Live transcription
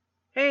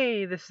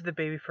Hey, this is the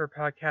Baby Fur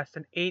Podcast,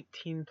 an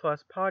 18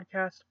 plus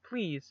podcast.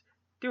 Please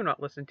do not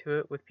listen to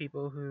it with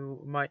people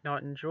who might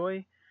not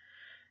enjoy,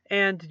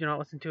 and do not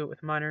listen to it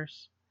with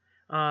minors.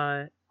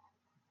 Uh,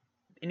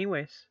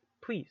 Anyways,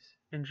 please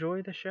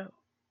enjoy the show.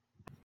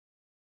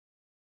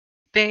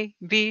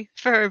 Baby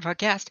Fur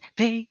Podcast,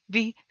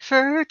 Baby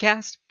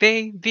Furcast,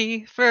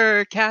 Baby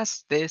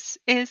Furcast. This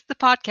is the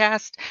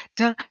podcast.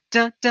 Dun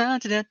dun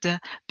dun dun dun.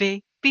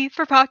 Baby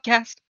Fur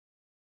Podcast.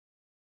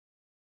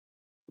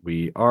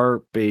 We are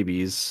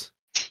babies.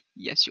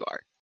 Yes, you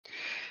are.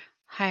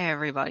 Hi,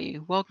 everybody.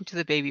 Welcome to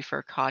the Baby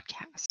Fur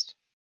Podcast.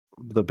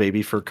 The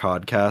Baby Fur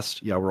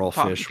Codcast. Yeah, we're all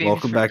fish. Baby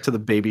Welcome Fur back to the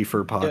Baby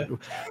Fur Pod. Yeah.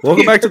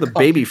 Welcome back to the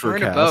Baby Fur We're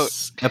in a boat.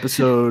 Cast,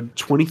 episode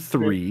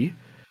 23.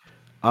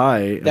 I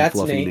am That's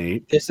Fluffy Nate.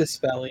 Nate. This is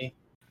Spelly.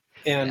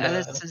 And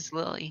This is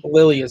Lily.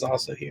 Lily is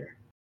also here.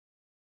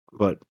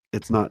 But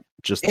it's not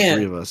just the And-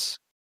 three of us.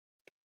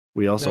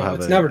 We also have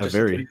it's a never just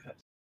very three of us.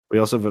 we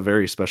also have a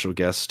very special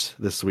guest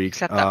this week.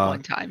 Except that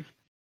one time.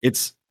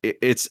 It's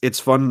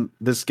fun.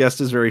 This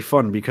guest is very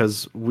fun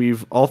because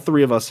all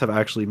three of us have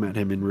actually met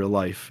him in real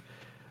life.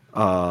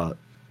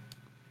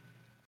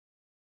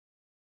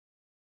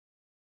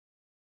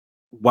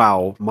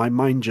 Wow, my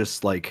mind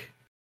just the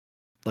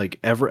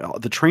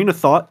train of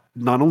thought,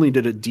 not only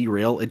did it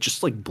derail, it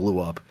just blew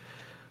up.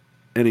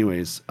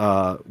 Anyways,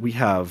 we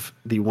have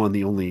the one,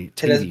 the only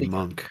Tavi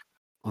Monk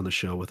on the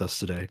show with us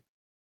today.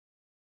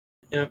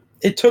 Yeah.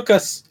 It took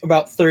us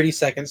about 30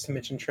 seconds to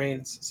mention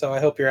trains, so I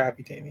hope you're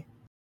happy, Tavi.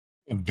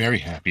 I'm very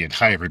happy, and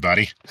hi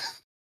everybody.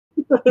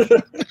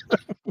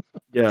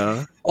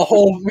 Yeah.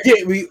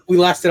 We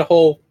lasted a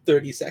whole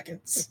 30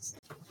 seconds.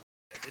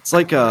 It's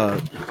like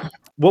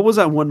what was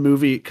that one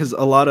movie? Because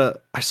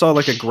I saw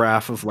a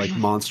graph of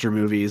monster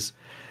movies,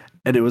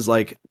 and it was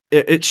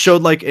it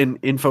showed an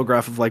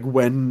infograph of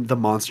when the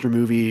monster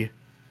movie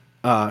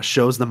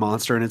shows the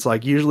monster, and it's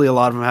usually a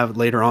lot of them have it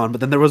later on, but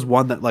then there was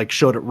one that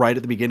showed it right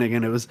at the beginning,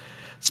 and it was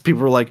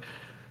people were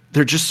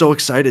they're just so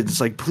excited.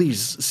 It's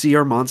please see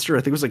our monster. I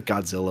think it was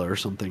Godzilla or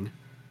something.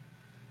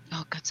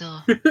 Oh,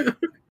 Godzilla.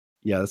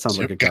 Yeah, that sounds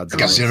like a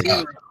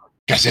Godzilla.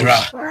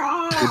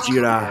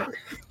 Gazira.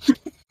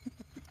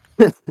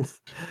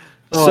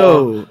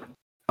 So,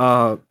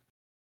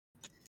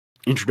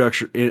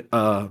 introduction.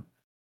 Wow,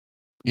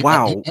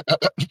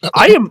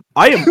 I am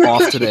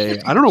off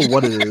today. I don't know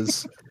what it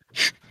is.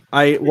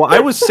 I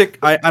was sick.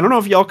 I don't know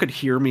if y'all could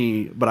hear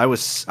me, but I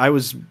was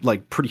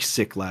pretty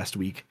sick last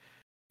week.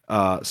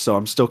 So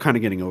I'm still kind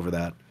of getting over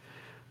that.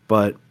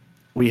 But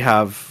we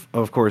have,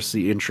 of course,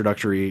 the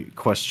introductory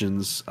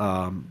questions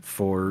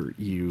for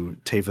you,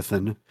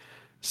 Tavathan.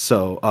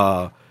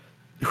 So,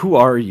 who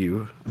are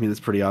you? I mean, it's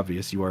pretty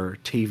obvious. You are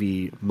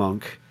Tavi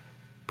Monk,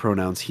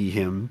 pronouns he,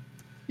 him.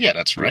 Yeah,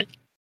 that's right.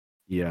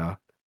 Yeah.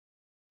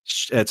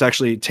 It's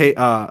actually,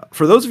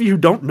 for those of you who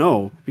don't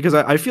know, because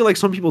I feel like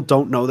some people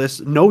don't know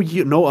this, know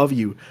of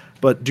you,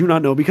 but do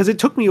not know, because it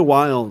took me a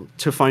while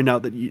to find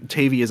out that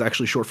Tavi is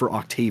actually short for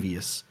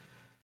Octavious.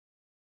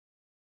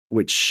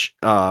 Which,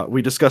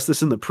 we discussed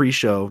this in the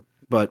pre-show,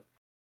 but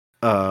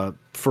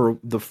for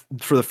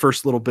the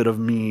first little bit of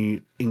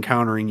me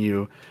encountering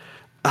you,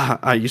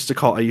 I used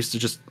to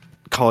just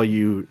call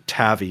you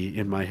Tavi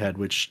in my head,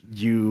 which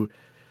you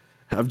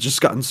have just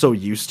gotten so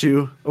used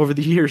to over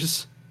the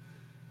years.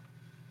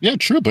 Yeah,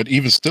 true, but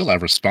even still, I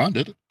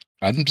responded.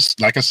 I'm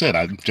just, like I said,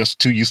 I'm just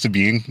too used to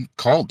being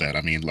called that.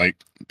 I mean,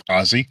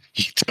 Ozzy,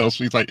 he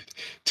tells me,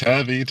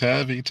 Tavi.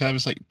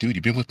 It's dude,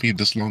 you've been with me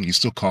this long, you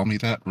still call me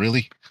that?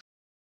 Really?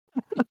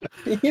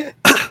 Yeah.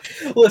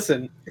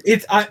 Listen,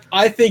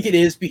 I think it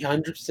is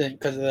 100%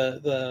 because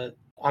of the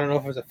I don't know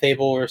if it was a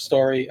fable or a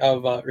story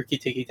of Ricky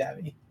Tikki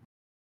Tavi.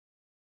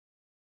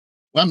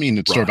 Well, I mean,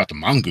 it's a story about the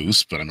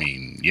mongoose, but I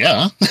mean,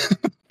 yeah.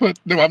 But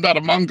no, I'm not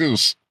a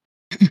mongoose.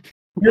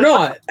 You're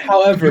not.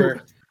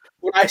 However,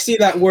 when I see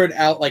that word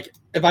out,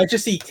 if I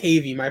just see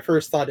Tavi, my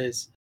first thought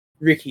is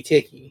Ricky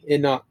Tikki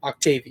and not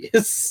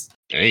Octavius.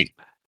 Hey.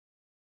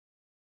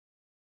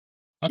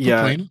 I'm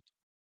Yeah.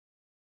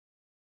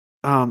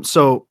 complaining.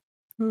 So,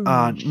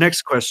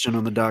 next question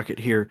on the docket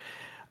here.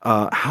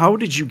 How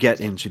did you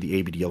get into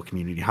the ABDL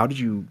community? How did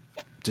you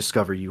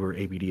discover you were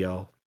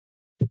ABDL?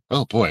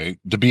 Oh boy,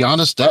 to be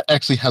honest, that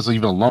actually has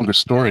even a longer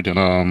story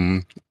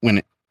than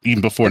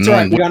even before That's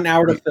knowing. right. We got an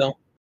hour to fill.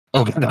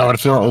 Oh, got an hour to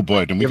fill. Oh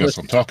boy, then we got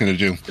some talking to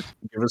do.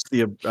 Give us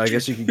I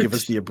guess you can give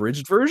us the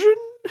abridged version.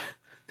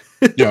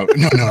 No,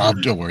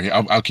 don't worry.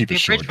 I'll keep it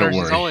short. Don't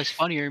worry. It's always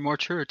funnier and more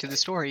true to the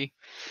story.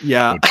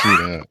 Yeah. Oh,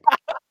 true that.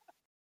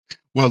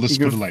 Well, let's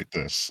put it like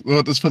this.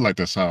 Well,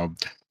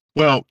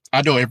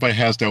 I know everybody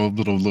has their own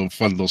little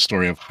fun little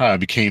story of how I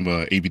became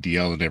a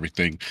ABDL and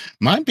everything.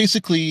 Mine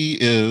basically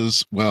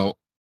is, well,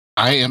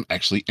 I am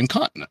actually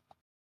incontinent.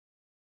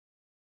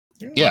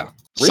 Yeah.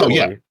 Really? So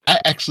yeah, I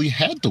actually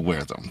had to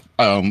wear them.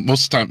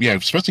 Most of the time, yeah,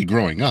 especially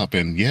growing up.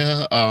 And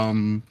yeah,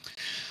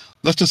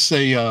 let's just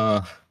say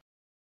some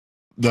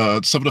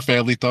of the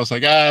family thought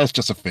it's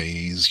just a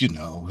phase,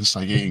 it's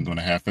it ain't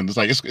gonna happen. It's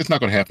it's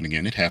not gonna happen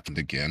again. It happened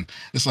again.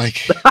 It's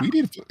we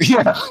need to,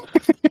 yeah.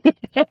 It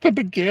happened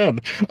again.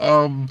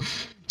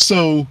 So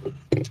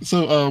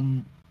so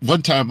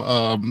one time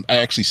I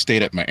actually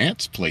stayed at my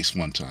aunt's place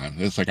one time.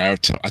 It's like I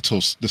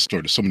told this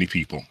story to so many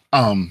people.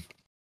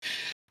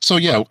 So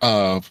yeah,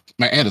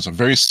 my aunt is a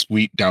very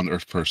sweet, down to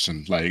earth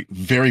person, like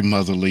very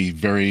motherly,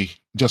 very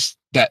just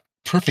that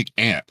perfect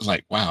aunt.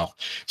 Like wow.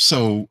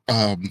 So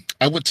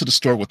I went to the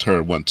store with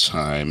her one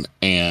time,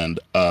 and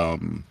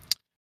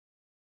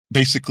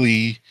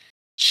basically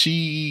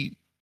she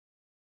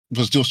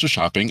was doing some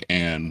shopping,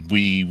 and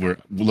we were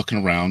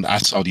looking around. I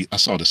saw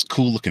this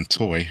cool looking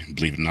toy.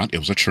 Believe it or not, it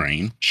was a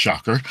train.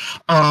 Shocker.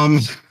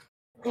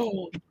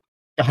 Oh,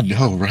 I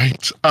know,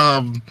 right?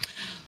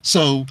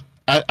 So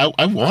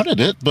I wanted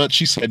it, but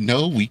she said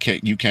no, we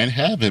can't. You can't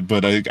have it.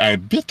 But I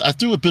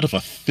threw a bit of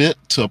a fit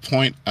to a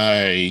point.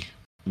 I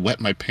wet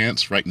my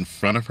pants right in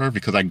front of her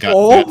because I got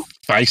that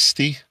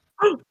feisty.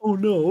 Oh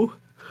no.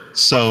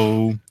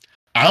 So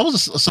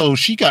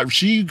she got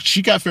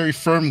very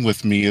firm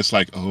with me. It's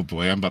like, oh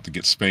boy, I'm about to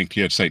get spanked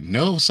here. It's like,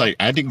 no, it's like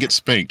I didn't get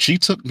spanked. She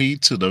took me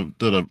to the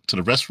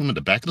restroom in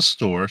the back of the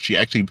store. She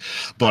actually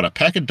bought a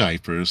pack of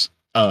diapers,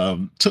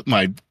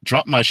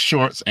 dropped my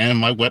shorts and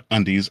my wet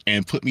undies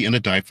and put me in a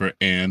diaper,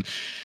 and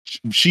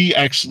she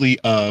actually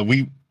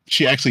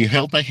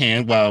held my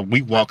hand while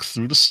we walked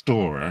through the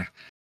store,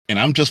 and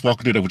I'm just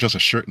walking through there with just a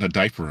shirt and a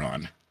diaper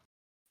on.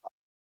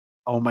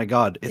 Oh my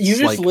god! It's you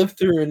just like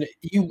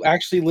you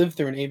actually lived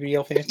through an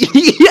ABL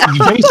fantasy. yeah.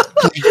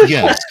 Basically,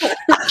 yes.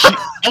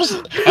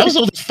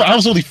 I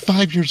was only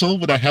 5 years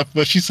old when I happened,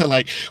 but she said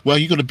like, "Well,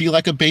 you're gonna be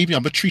like a baby.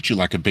 I'm gonna treat you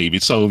like a baby."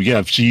 So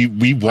yeah,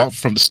 we walked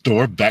from the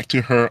store back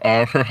to her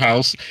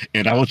house,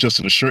 and I was just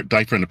in a shirt,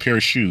 diaper, and a pair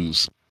of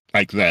shoes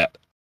like that.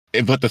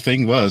 But the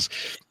thing was,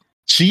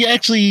 she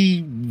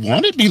actually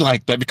wanted me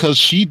like that because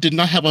she didn't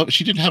have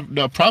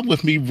a problem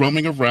with me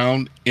roaming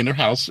around in her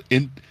house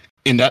in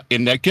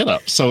that get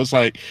up. So it's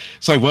like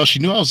well, she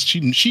knew I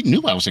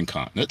was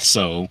incontinent.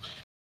 So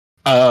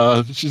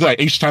she's like,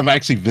 each time I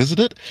actually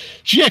visited,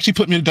 she actually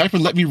put me in a diaper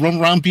and let me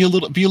roam around, be a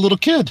little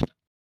kid.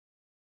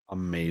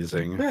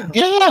 Amazing.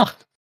 Yeah.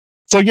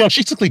 So yeah,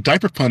 she basically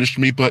diaper punished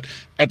me, but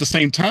at the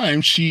same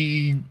time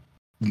she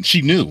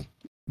knew.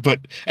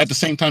 But at the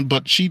same time,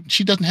 she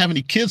doesn't have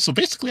any kids, so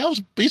basically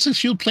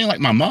she was playing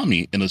like my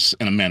mommy in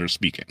a manner of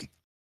speaking.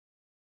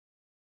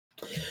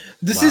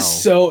 This is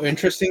so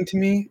interesting to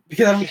me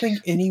because I don't think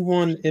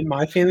anyone in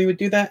my family would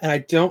do that, and I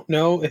don't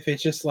know if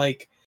it's just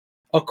like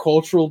a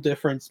cultural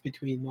difference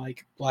between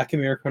like Black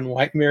America and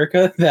White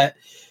America, that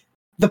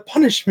the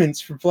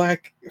punishments for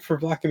Black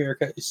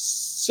America is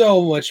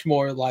so much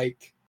more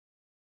like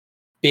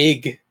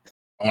big.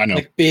 Oh, I know.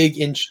 Like big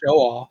in show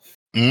off.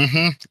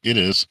 Mm-hmm. It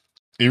is.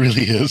 It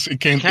really is. It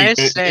can. Can I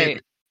just say?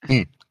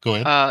 Go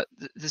ahead.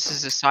 This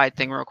is a side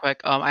thing, real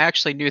quick. I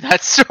actually knew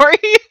that story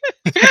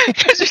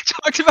because we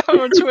talked about it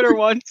on Twitter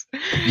once.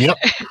 Yep.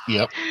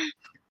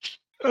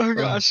 Oh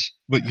gosh.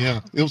 But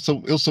yeah, it was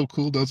so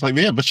cool. I was like,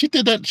 yeah, but she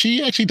did that.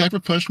 She actually diaper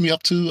punched me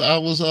up to I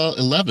was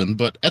 11.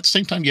 But at the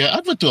same time, yeah,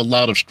 I went through a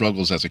lot of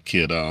struggles as a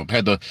kid.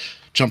 Had to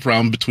jump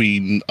around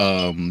between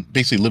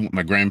basically living with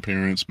my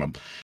grandparents. My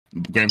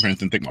grandparents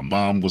didn't think my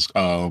mom was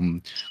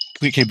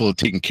capable of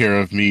taking care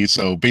of me.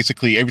 So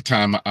basically, every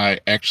time I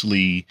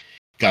actually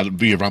got to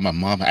be around my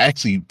mom, I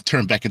actually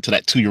turned back into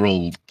that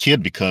 2-year-old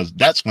kid because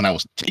that's when I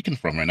was taken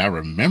from her, and I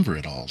remember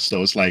it all.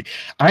 So it's like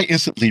I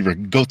instantly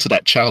go to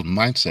that child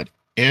mindset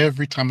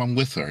every time I'm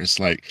with her. It's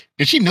like,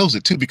 and she knows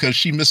it too because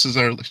she misses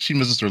her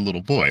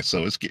little boy.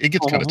 So it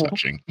gets kind of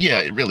touching. Yeah,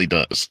 it really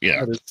does.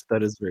 Yeah,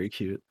 that is very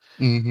cute.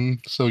 Mm-hmm.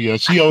 So yeah,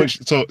 she always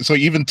so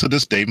even to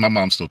this day, my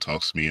mom still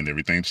talks to me and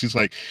everything. She's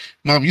like,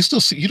 "Mom, you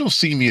don't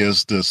see me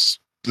as this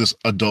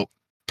adult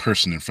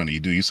person in front of you,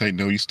 do you?" Say,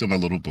 "No, you're still my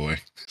little boy."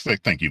 It's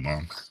like, "Thank you,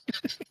 Mom."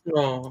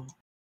 Oh.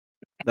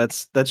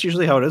 That's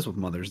usually how it is with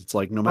mothers. It's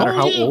like no matter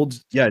how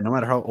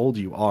old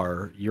you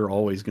are, you're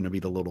always going to be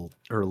the little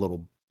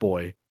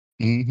boy.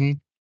 Mm-hmm.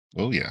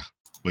 Oh yeah.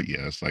 But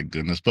yeah, it's like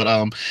goodness. But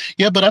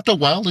but after a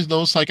while,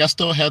 it's like I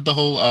still had the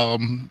whole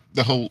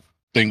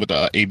thing with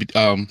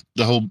the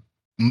whole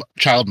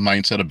child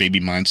mindset, a baby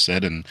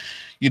mindset, and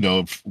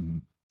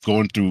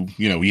going through,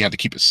 we had to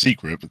keep it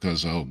secret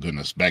because, oh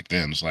goodness, back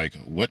then it's like,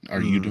 what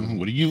are you doing?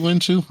 What are you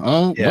into?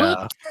 Oh,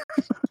 yeah.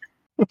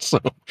 What?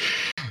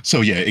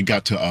 So yeah, it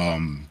got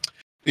to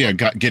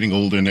getting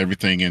older and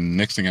everything, and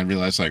next thing I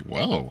realized, like,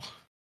 whoa,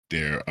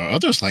 there are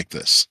others like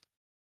this.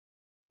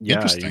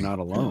 Yeah, you're not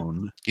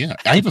alone. Yeah,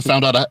 I even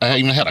found out I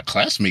even had a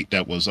classmate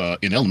that was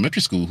in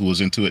elementary school who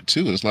was into it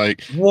too. It's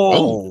like,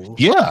 whoa, oh,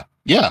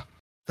 yeah,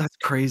 that's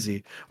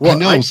crazy. Well,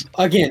 I know.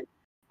 Again,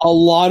 a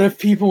lot of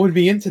people would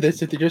be into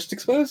this if they're just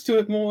exposed to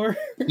it more.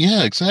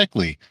 Yeah,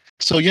 exactly.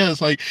 So yeah,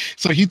 it's like,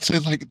 so he'd say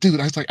like, dude,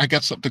 I was like, I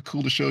got something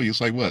cool to show you.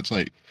 It's like, what? It's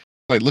like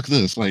look at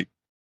this. Like,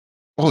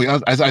 oh yeah,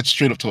 I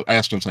straight up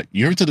asked him, it's like,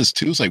 you're into this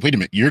too? It's like, wait a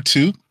minute, you're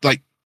too?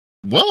 Like,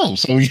 whoa.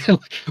 So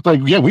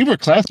yeah, we were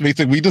classmates,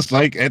 and we just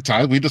like at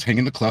times we just hang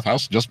in the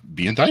clubhouse, just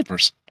be in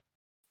diapers.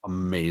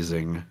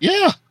 Amazing.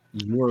 Yeah,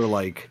 you were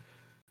like,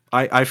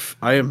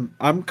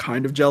 I'm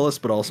kind of jealous,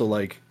 but also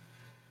like,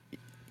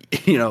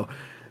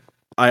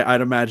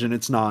 I'd imagine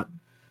it's not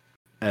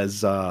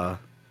as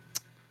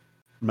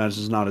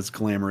imagine it's not as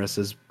glamorous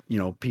as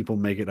people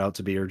make it out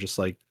to be, or just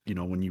like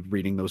when you're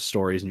reading those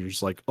stories and you're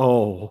just like,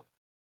 oh,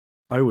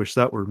 I wish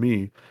that were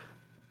me.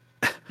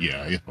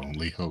 Yeah, if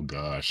only. Oh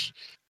gosh.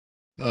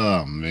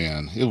 Oh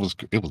man, it was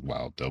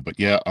wild though. But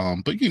yeah,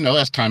 but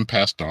as time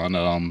passed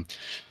on,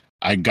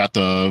 I got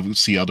to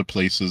see other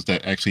places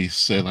that actually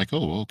said like,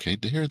 oh, okay,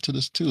 they're into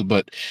this too.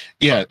 But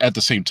yeah, at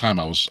the same time,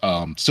 I was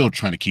still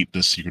trying to keep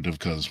this secretive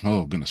because,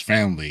 oh goodness,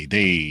 family,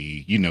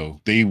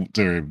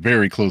 they're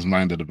very close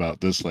minded about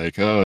this. Like,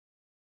 oh,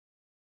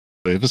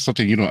 if it's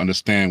something you don't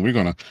understand, we're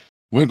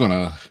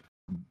gonna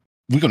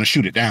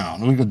shoot it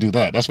down. We're gonna do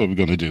that. That's what we're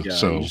gonna do. Yeah,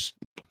 So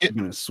you're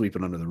gonna sweep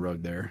it under the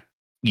rug there.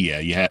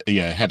 yeah, I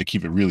had to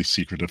keep it really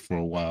secretive for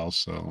a while.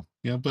 So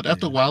yeah, but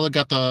after a while, I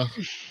got to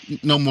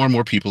know more and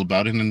more people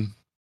about it, and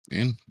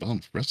well,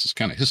 the rest is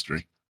kind of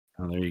history.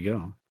 Oh, there you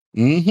go.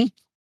 Mm-hmm.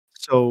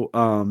 So,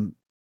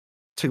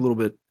 take a little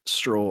bit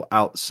stroll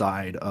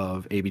outside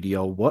of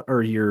ABDL. What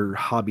are your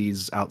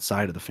hobbies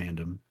outside of the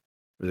fandom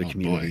or the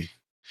community? Boy.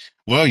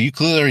 Well, you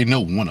clearly already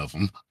know one of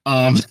them.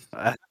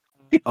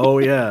 Oh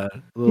yeah,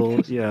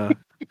 yeah.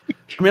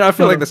 I mean, I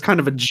feel like that's kind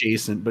of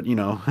adjacent, but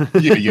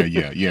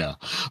yeah.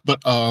 But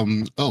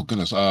oh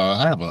goodness,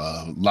 I have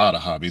a lot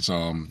of hobbies.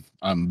 I'm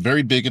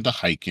very big into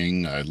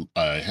hiking.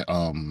 I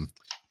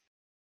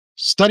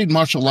studied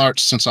martial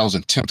arts since I was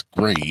in 10th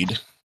grade.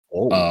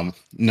 Oh.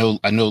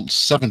 I know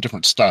 7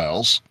 different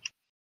styles.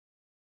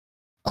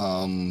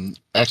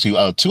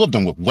 Actually, 2 of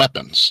them with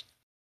weapons.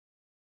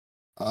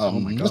 Oh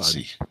my God. Let's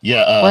see.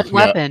 Yeah. What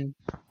weapon?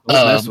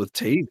 Don't mess with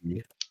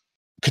Tavi.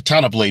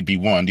 Katana blade be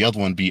one. The other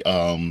one be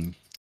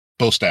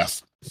bow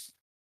staff.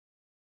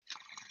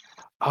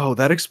 Oh,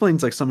 that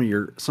explains like some of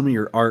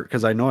your art,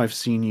 because I know I've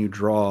seen you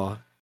draw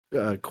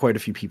quite a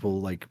few people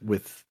like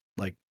with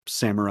like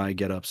samurai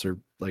get-ups or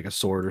like a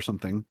sword or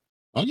something.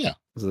 Oh yeah.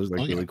 So those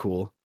like really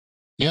cool.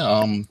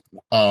 Yeah.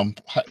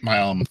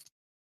 My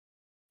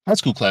high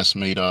school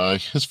classmate,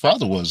 his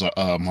father was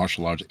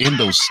martial arts in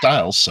those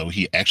styles, so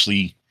he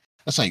actually.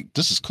 That's like,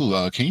 this is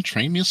cool. Can you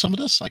train me in some of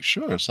this? Like,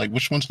 sure. It's like,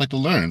 which ones like to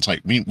learn? It's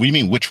like, we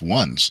mean which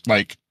ones?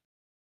 Like,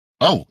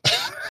 oh,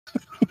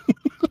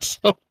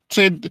 so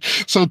 10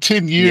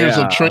 years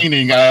of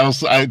training.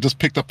 I just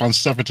picked up on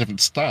 7 different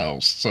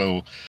styles.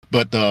 So,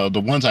 but the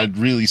ones I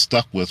really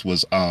stuck with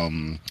was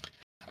Aikido,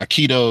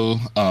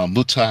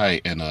 Muay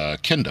Thai, and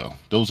Kendo.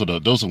 Those are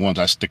the ones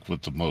I stick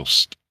with the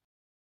most.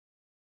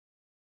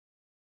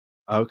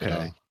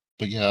 Okay.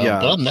 But but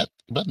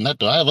other than that,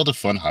 though, I have other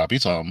fun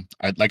hobbies.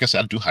 Like I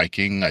said, I do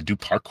hiking, I do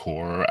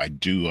parkour, I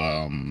do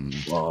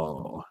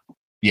Whoa.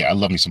 Yeah, I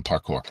love me some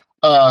parkour.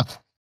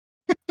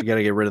 You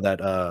gotta get rid of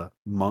that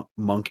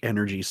monk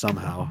energy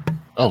somehow.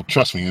 Oh,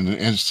 trust me, and it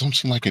doesn't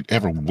seem like it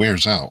ever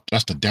wears out.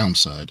 That's the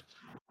downside.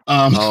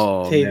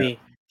 Tavi,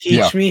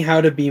 teach me how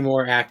to be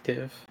more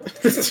active.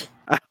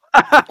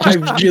 I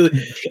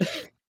really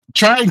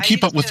try and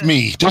keep up with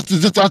me.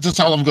 That's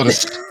all I'm gonna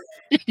say.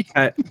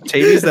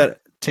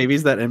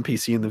 Tavi's that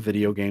NPC in the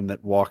video game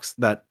that walks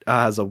that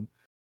has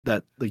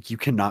that like you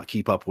cannot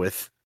keep up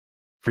with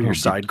for your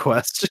side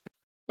quest.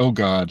 Oh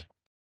God.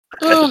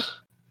 But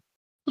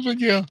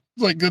yeah,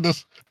 it's like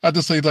goodness. I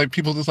just say like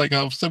people just like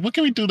so what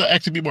can we do to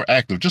actually be more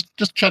active?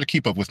 Just try to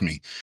keep up with me.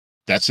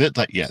 That's it.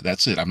 Like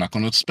that's it. I'm not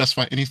going to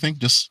specify anything.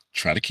 Just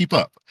try to keep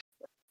up.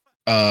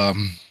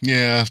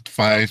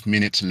 5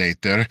 minutes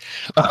later.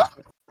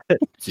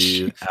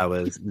 2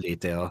 hours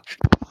later.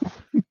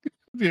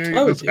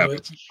 I would do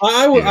it.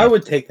 I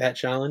would take that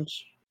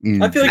challenge.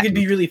 I feel like it'd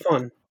be really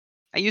fun.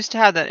 I used to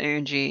have that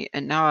energy,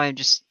 and now I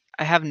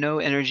have no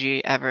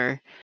energy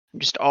ever. I'm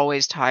just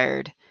always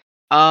tired.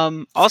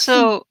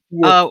 Also,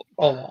 a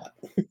lot.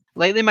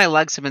 Lately my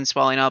legs have been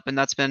swelling up, and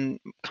that's been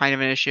kind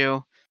of an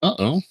issue.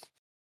 Uh-oh.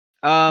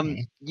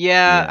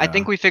 Yeah, I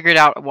think we figured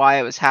out why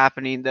it was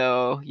happening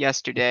though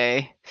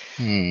yesterday.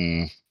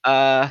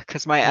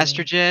 Because my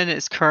estrogen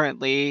is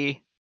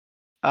currently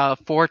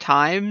 4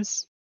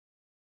 times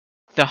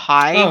the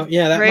high. Oh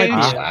yeah, that range.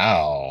 might be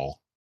wow.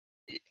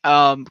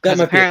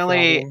 Because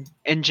apparently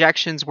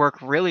injections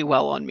work really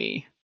well on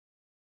me.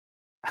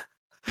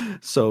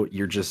 So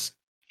you're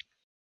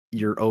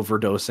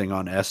overdosing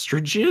on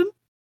estrogen?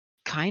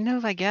 Kind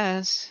of, I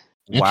guess.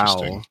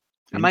 Wow.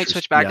 I might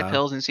switch back to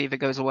pills and see if it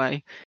goes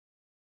away.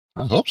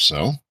 I hope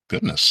so.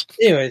 Goodness.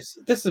 Anyways,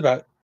 this is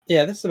about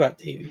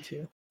TV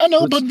too. I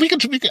know, but we can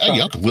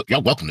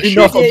y'all welcome to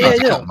Enough show. about I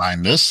don't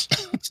mind this.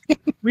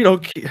 We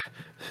don't care.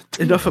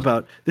 Enough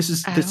about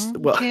this.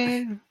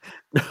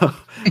 No,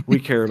 we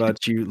care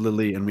about you,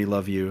 Lily, and we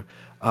love you.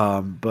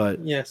 But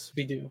yes,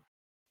 we do.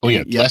 Oh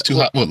yeah, last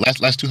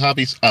two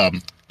hobbies.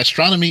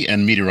 Astronomy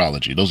and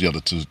meteorology. Those are the other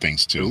 2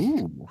 things too.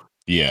 Ooh.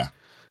 Yeah.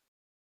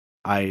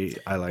 I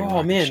like.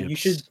 Oh man, ships. You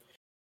should.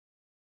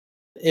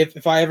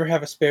 If I ever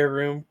have a spare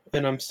room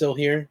and I'm still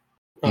here,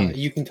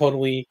 you can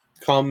totally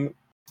come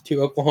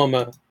to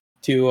Oklahoma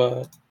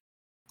to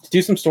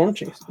do some storm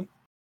chasing.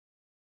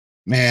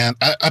 Man,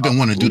 I've been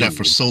wanting to do that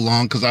for so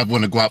long because I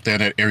want to go out there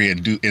in that area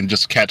and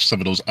just catch some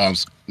of those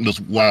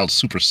wild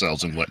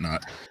supercells and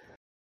whatnot.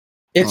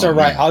 It's all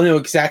right. I'll know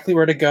exactly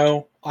where to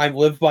go. I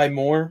live by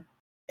more,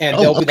 and Oh,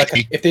 there'll be like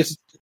okay.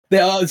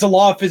 it's a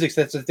law of physics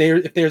that says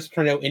if there's a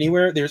tornado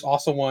anywhere, there's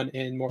also one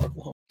in Moore,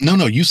 Oklahoma.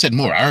 No, you said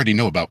more. I already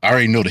know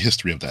the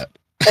history of that.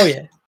 Oh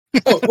yeah.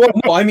 Oh well,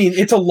 no, I mean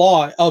it's a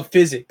law of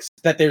physics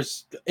that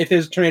if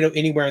there's a tornado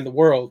anywhere in the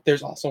world,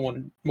 there's also one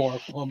in Moore,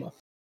 Oklahoma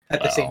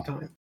at the same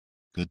time.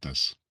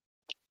 Goodness.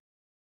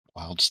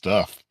 Wild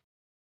stuff.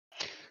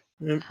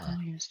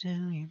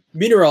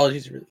 Meteorology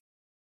is really.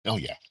 Oh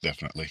yeah,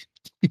 definitely.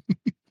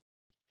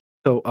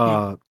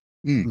 So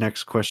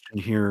next question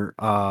here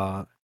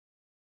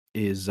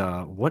is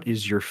what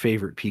is your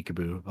favorite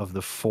peekaboo of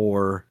the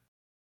 4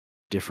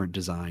 different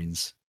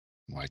designs?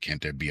 Why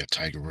can't there be a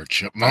tiger or a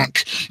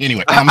chipmunk?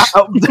 Anyway,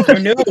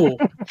 no,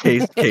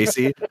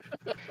 Casey.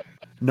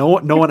 No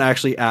one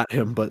actually at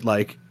him, but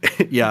like,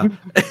 yeah.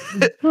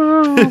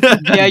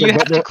 Yeah, you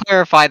have to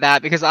clarify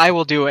that because I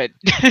will do it.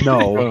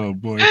 No. Oh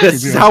boy,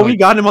 This is how we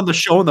got him on the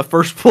show in the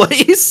first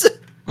place.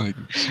 Like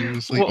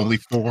seriously, only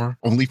 4?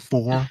 Only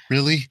 4?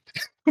 Really?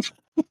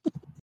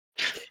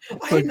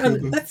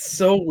 That's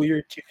so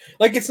weird too.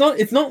 Like it's not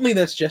only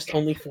that's just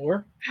only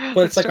 4,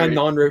 but it's like a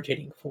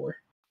non-rotating 4.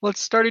 Let's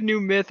start a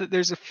new myth that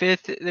there's a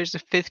fifth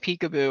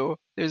peekaboo.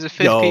 There's a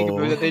fifth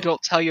peekaboo that they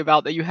don't tell you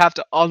about that you have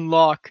to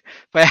unlock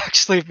by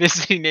actually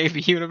visiting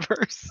AB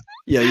Universe.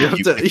 Yeah, you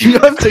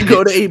have to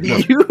go to AB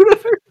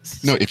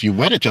Universe. No, if you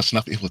wet it just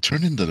enough, it will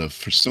turn into the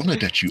persona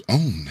that you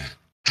own.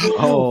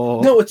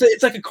 Oh no, it's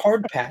like a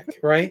card pack,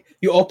 right?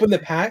 You open the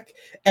pack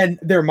and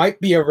there might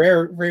be a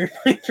rare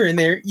picture in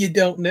there. You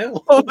don't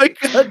know. Oh my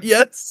god,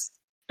 yes.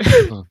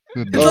 Oh,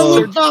 It's a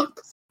little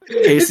box.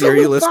 Casey, are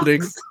you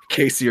listening?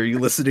 Casey, are you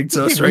listening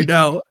to us right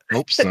now?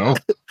 Hope so.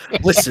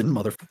 Listen,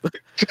 motherfucker.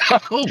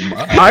 Oh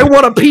my! I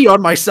want to pee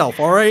on myself.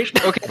 All right.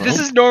 Okay, this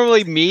is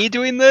normally me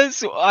doing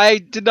this. I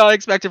did not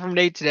expect it from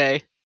Nate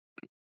today.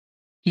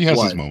 He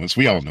has his moments.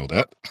 We all know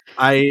that.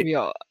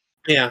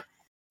 Yeah.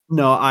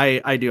 No,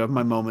 I do have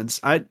my moments.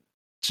 I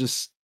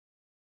just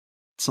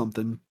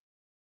something.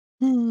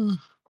 Oh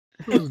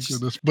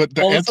goodness! But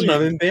the Also, answer.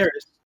 I'm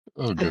embarrassed.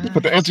 Oh goodness!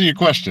 But to answer your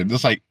question,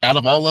 it's like out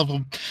of all of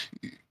them.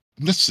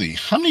 Let's see.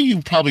 How many of you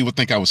probably would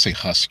think I would say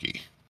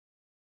husky?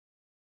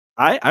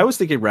 I was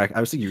thinking I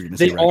was thinking you were going to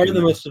say they are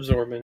the most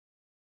absorbent.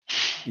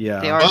 Yeah,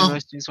 they are the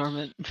most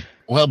absorbent.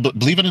 Well, but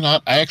believe it or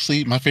not,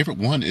 my favorite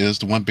one is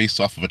the one based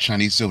off of a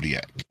Chinese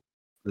zodiac.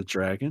 The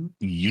dragon.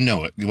 You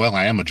know it. Well,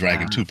 I am a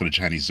dragon too for the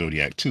Chinese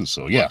zodiac too.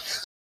 So yeah.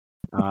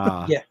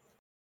 Yeah.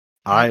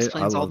 That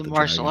explains all the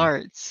martial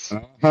arts.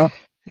 Uh-huh.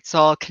 It's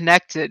all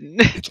connected.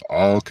 It's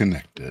all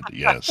connected.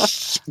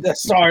 Yes. The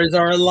stars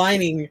are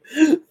aligning.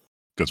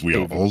 Because we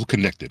are all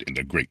connected in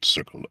the great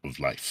circle of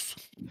life.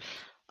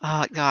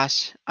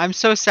 Gosh, I'm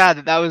so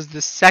sad that was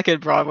the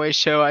second Broadway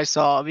show I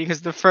saw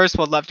because the first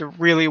one left a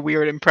really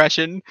weird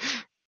impression.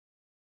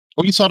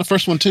 Oh, you saw the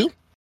first one too?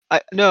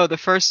 No, the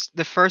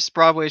first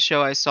Broadway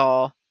show I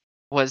saw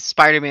was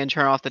Spider-Man: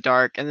 Turn Off the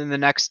Dark, and then the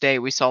next day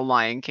we saw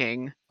Lion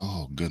King.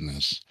 Oh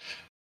goodness!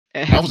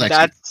 No,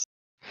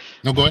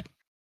 go ahead.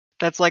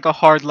 That's like a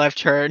hard left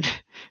turn.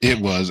 It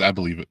was, I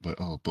believe it, but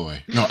oh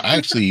boy, no!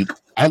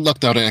 I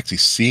lucked out at actually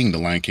seeing the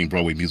Lion King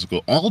Broadway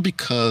musical, all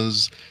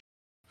because,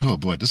 oh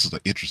boy, this is an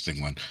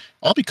interesting one.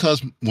 All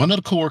because one of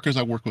the coworkers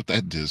I work with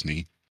at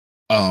Disney,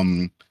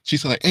 she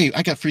said like, "Hey,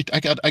 I got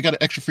an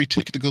extra free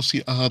ticket to go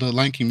see the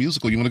Lion King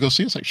musical. You want to go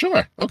see it?" It's like,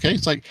 sure, okay.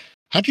 It's like,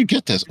 how'd you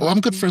get this? Oh,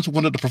 I'm good friends with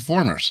one of the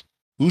performers.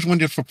 Who's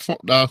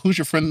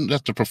your friend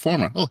that's the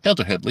performer? Oh,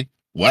 Heather Headley.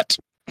 What?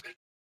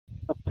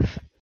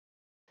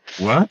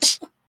 What?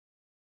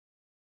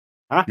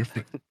 Huh?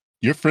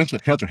 You're friends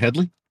with Heather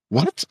Headley?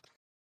 What?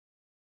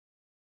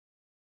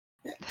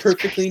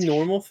 Perfectly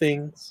normal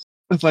things.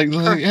 It's like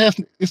yeah,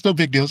 it's no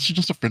big deal. She's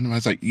just a friend of mine.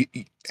 It's like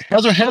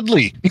Heather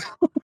Headley.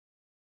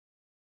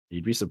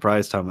 You'd be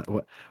surprised how much.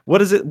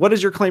 What is it? What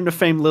is your claim to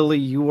fame, Lily?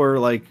 You are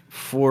like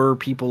four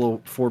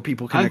people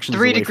connections. I'm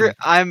 3 degrees.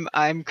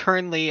 I'm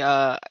currently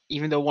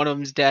even though one of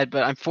them's dead,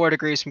 but I'm 4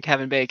 degrees from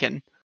Kevin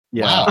Bacon.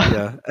 Yeah,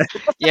 wow.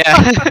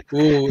 Yeah.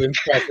 Ooh,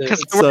 impressive.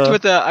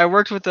 Because I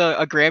worked with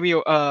a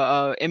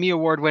Grammy, Emmy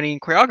award-winning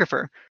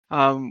choreographer.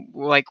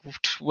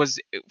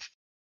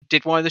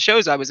 Did one of the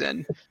shows I was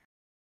in,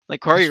 like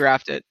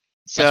choreographed it.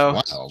 So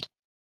that's wild.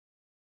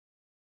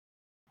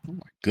 Oh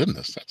my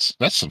goodness,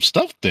 that's some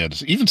stuff there.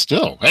 Even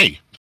still,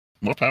 hey,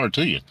 more power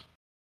to you.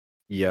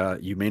 Yeah,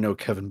 you may know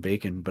Kevin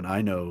Bacon, but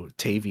I know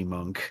Tavi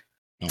Monk.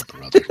 Oh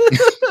brother.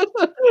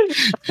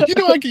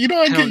 I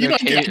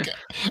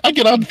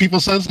get on people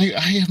says, hey,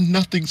 I am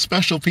nothing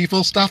special,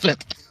 people. Stop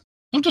it.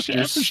 I'm just your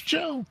average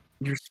Joe.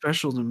 You're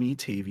special to me,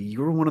 Tavi.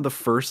 You were one of the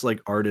first like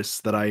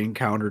artists that I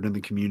encountered in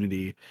the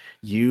community.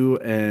 You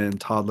and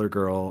Toddler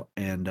Girl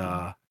and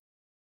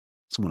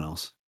someone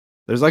else.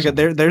 There's like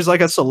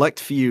a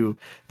select few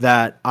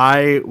that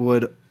I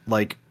would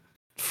like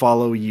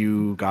follow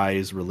you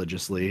guys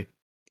religiously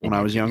when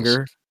I was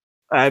younger.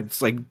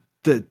 It's like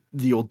the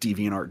old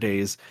DeviantArt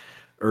days.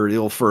 Or the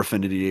old Fur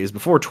Affinity days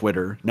before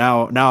Twitter.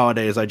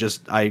 Nowadays, I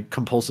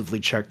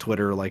compulsively check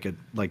Twitter like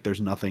there's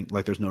nothing,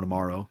 like there's no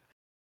tomorrow.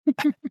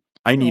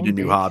 I need a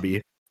new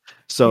hobby.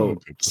 So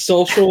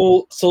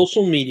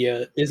social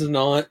media is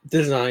not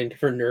designed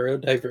for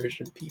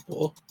neurodivergent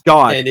people.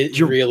 God, and it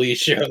really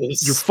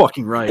shows. You're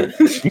fucking right.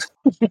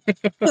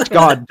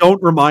 God,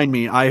 don't remind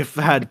me. I've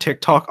had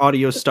TikTok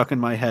audio stuck in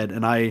my head,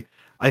 and I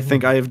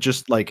think I have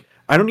just like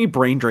I don't need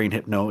brain drain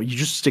hypno. You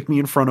just stick me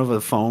in front of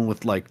a phone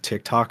with like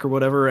TikTok or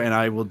whatever, and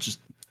I will just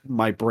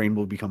my brain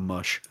will become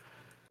mush.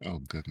 Oh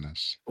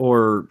goodness.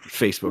 Or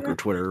Facebook or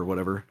Twitter or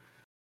whatever.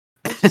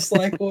 Just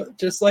like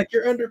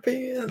your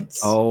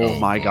underpants. Oh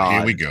my boy, God.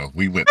 Here we go.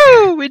 We went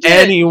Woo, we did.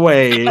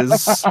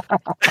 Anyways.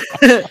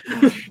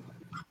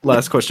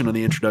 Last question on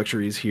the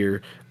introductories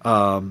here.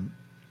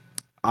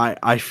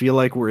 I feel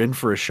like we're in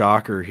for a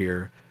shocker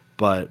here,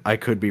 but I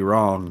could be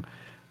wrong.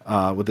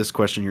 With this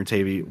question here,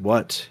 Tavi,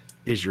 what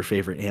is your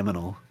favorite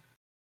aminal?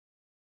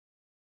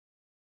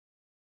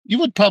 You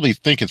would probably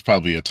think it's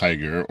probably a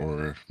tiger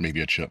or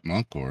maybe a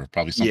chipmunk or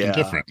probably something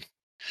different.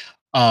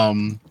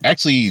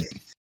 Actually,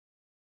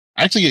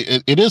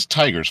 it is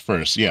tigers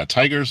first. Yeah,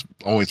 tigers,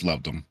 always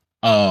loved them.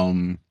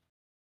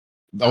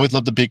 Always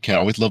loved the big cat,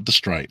 always loved the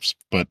stripes.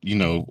 But,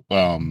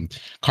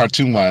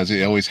 cartoon wise,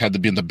 it always had to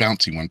be in the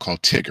bouncy one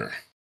called Tigger.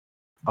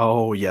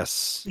 Oh,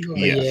 yes. Oh,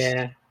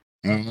 yes.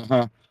 Yeah.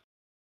 Uh-huh.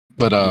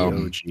 But,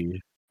 OG.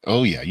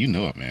 Oh yeah, you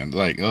know it, man.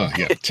 Like, oh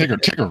yeah,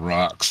 Tigger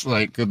rocks.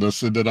 Like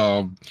goodness, and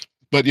then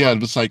but yeah, it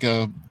was like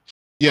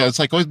it's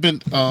like always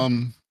been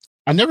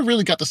I never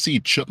really got to see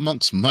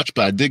chipmunks much,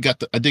 but I did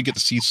get to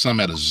see some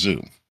at a zoo.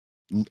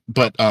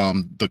 But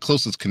the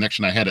closest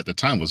connection I had at the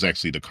time was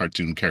actually the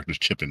cartoon characters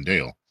Chip and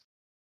Dale.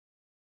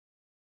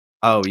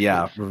 Oh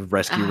yeah,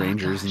 Rescue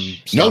Rangers and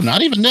stuff. No,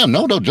 not even them.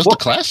 No, just the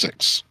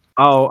classics.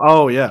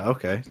 Oh yeah,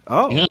 okay.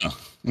 Oh yeah.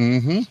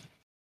 Mm-hmm.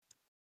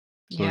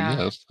 So Yeah.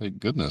 yes, thank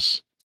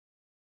goodness.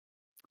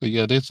 But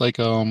yeah, it's like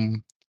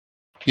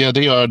yeah,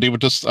 they were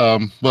just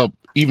well,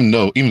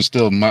 even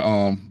still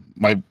my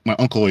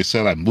uncle always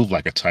said I move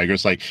like a tiger.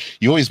 It's like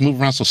you always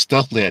move around so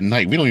stealthily at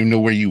night. We don't even know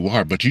where you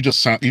are, but you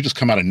just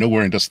come out of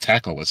nowhere and just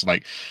tackle us.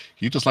 Like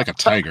you just like a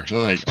tiger.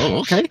 So like, oh,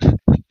 okay.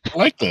 I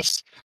like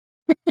this.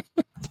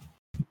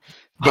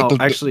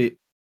 But actually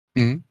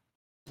mm-hmm.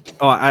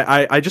 Oh,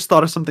 I just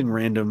thought of something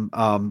random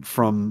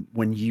from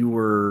when you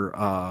were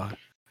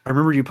I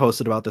remember you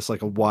posted about this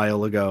like a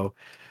while ago.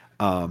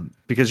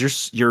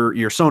 Because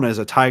your Sona is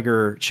a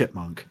tiger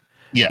chipmunk.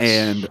 Yes.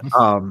 And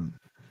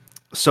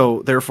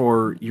so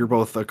therefore you're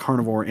both a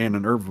carnivore and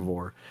an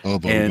herbivore. Oh,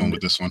 but we're going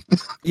with this one.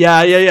 yeah.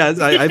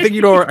 I think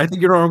you know where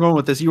I'm going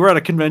with this. You were at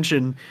a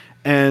convention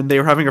and they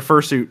were having a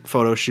fursuit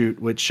photo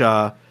shoot, which you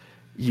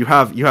were in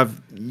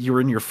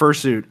your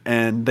fursuit,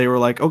 and they were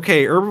like,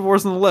 okay,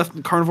 herbivores on the left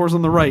and carnivores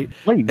on the right.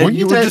 Wait, were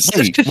you there?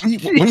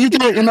 Were you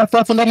there in that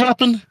stuff when that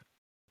happened?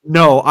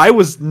 No,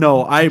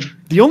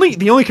 the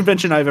only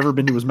convention I've ever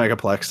been to was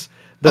Megaplex.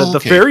 The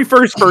very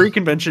first furry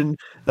convention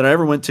that I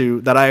ever went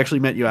to that I actually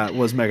met you at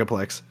was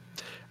Megaplex.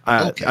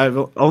 I've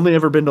only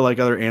ever been to like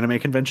other anime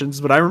conventions,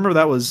 but I remember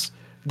that must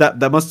have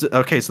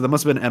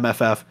been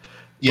MFF.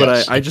 Yes.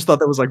 But I just thought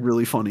that was like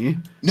really funny.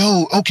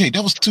 No, okay,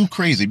 that was too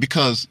crazy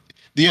because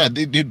they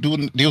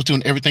was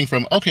doing everything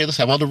from let's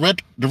have all the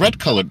red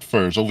colored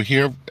furs over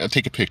here,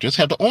 take a picture. Let's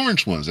have the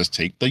orange ones. Let's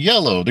take the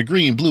yellow, the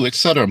green, blue,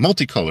 etc.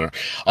 Multicolor.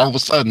 All of a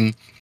sudden,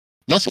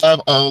 let's have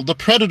all the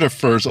predator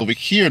furs over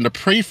here and the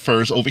prey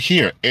furs over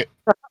here.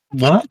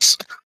 What?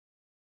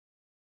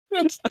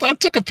 I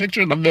took a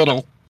picture in the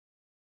middle.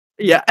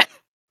 Yeah,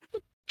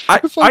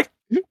 wait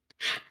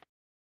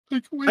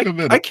a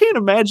minute. I can't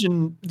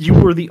imagine you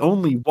were the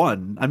only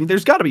one. I mean,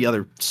 there's got to be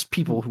other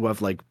people who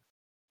have like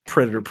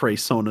predator prey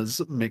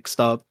sonas mixed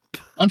up.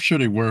 I'm sure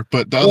they were,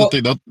 but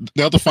the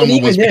other fun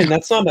one was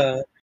that's not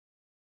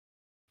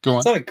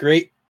a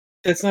great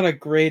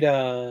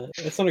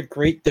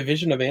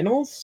division of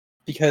animals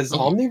because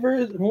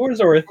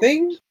omnivores are a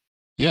thing.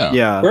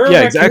 Yeah. Where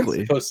are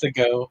exactly supposed to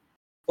go?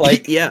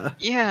 Like yeah,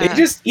 they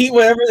just eat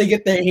whatever they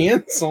get their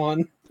hands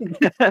on.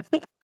 But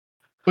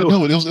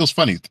no, it was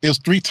funny. It was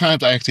 3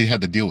 times I actually had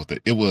to deal with it.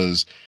 It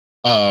was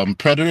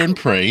predator and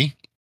prey,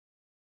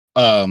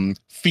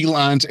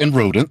 felines and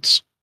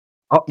rodents.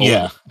 Oh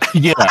yeah.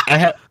 I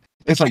had.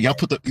 It's like y'all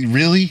put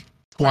really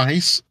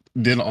twice.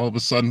 Then all of a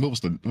sudden, what was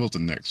the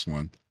next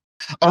one?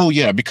 Oh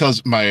yeah,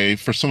 because my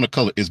persona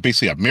color is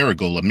basically a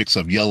marigold, a mix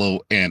of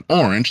yellow and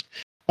orange.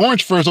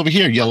 Orange furs over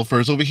here, yellow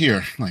furs over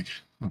here. Like,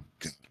 oh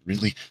god,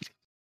 really?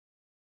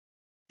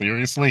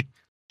 Seriously?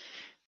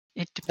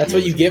 That's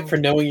what you get for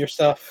knowing your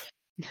stuff.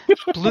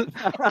 Blue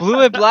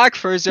and black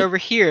furs over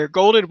here.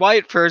 Gold and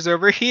white furs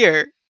over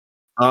here.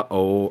 I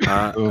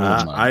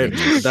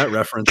understood that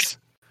reference.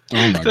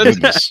 Oh my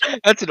goodness.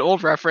 That's an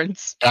old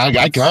reference.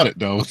 I got it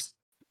though.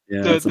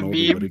 Yeah, that's an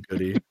oldie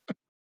goodie.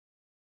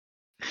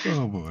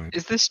 Oh boy.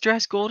 Is this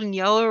dress gold and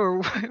yellow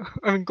or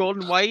gold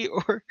and white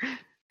or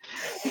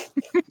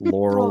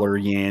Laurel or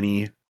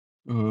Yanny?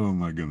 Oh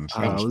my goodness.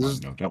 That was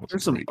fun. That was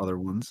there's great. Some other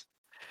ones.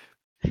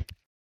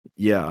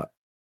 Yeah.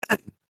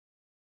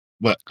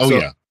 But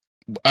yeah.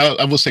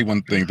 I will say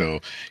one thing though.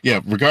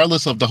 Yeah,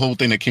 regardless of the whole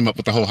thing that came up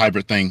with the whole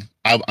hybrid thing,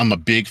 I'm a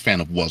big fan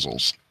of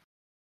wuzzles.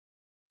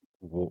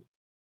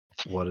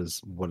 What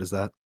is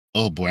that?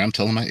 Oh boy, I'm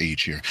telling my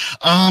age here.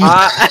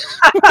 Uh,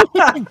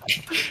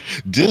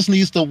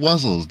 Disney's The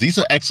Wuzzles. These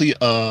are actually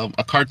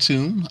a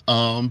cartoon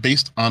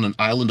based on an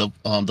island of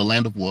the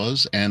Land of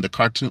Wuz, and the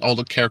cartoon, all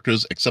the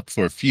characters except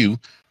for a few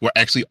were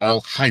actually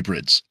all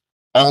hybrids,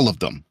 all of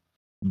them.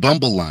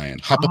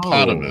 Bumbleion,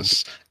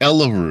 Hippopotamus,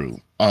 Ellaroo,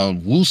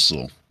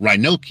 Woosel,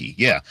 Rhinoki.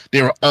 Yeah,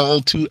 they were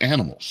all two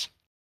animals.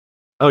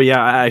 Oh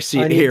yeah, I see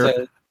I it need here.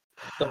 to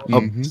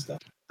Mhm.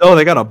 stuff. Oh,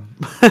 they got a.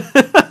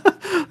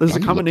 There's a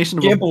combination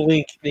of Gamble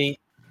link, Nate.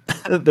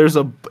 there's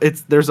a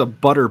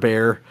butter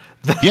bear.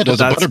 Yeah, there's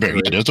a That's butter bear.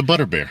 great. Yeah, there's a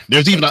butter bear.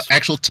 There's even an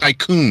actual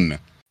tycoon.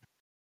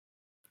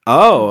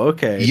 Oh,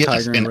 okay. Yes,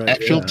 Tiger and an Red,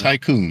 actual yeah.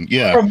 tycoon.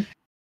 Yeah.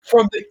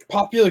 From the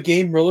popular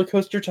game Roller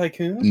Coaster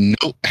Tycoon?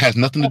 No, has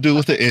nothing to do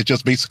with it. It's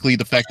just basically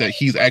the fact that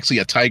he's actually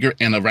a tiger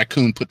and a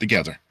raccoon put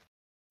together.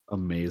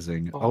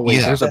 Amazing. Oh, Oh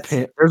wait, yeah. there's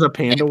a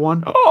panda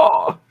one.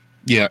 Oh,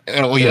 Yeah.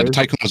 Oh yeah, the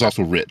tycoon was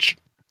also rich.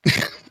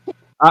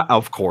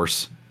 of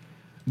course.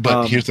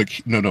 But here's the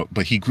no.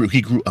 But he grew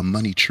a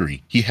money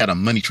tree. He had a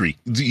money tree.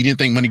 You didn't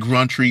think money grew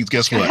on trees?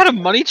 Guess He what? had a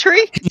money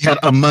tree? He had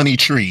a money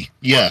tree.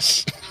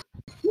 Yes.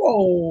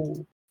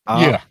 Whoa.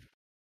 Yeah.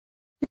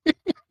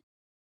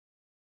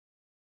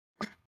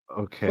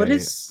 Okay. What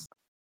is?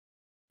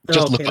 Just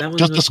okay, look that up. one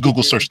Just must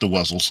Google be search the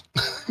Wuzzles.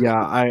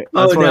 Yeah,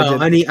 Oh that's what no,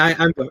 I did.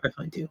 I'm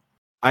going to.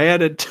 I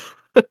added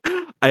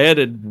I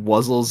added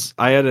Wuzzles.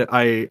 I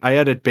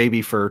added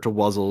Baby Fur to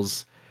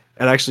Wuzzles,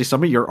 and actually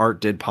some of your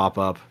art did pop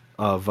up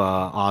of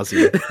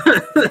Ozzy.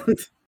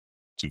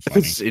 Too funny.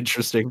 It's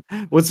interesting.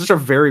 Well, it's such a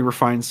very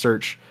refined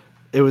search.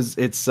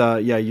 It's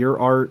your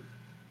art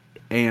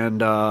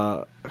and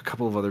a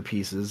couple of other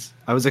pieces.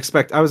 I was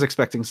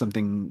expecting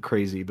something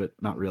crazy, but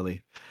not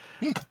really.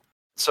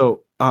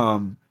 So,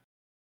 all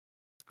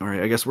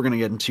right, I guess we're gonna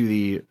get into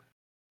the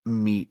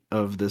meat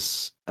of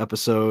this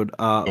episode.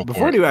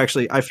 Before we do,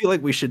 actually, I feel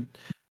like we should.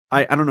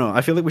 I don't know. I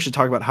feel like we should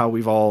talk about how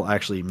we've all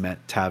actually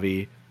met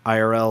Tavi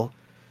IRL,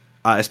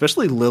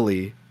 especially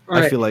Lily. All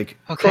right. I feel like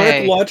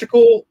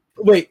chronological.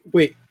 Wait,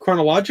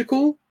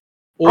 chronological.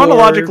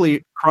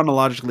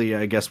 Chronologically,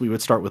 I guess we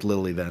would start with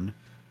Lily then.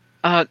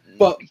 Or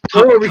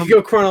we could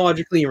go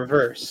chronologically in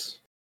reverse.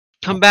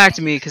 Come back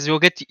to me, because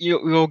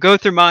you'll go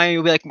through mine.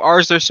 You'll be like,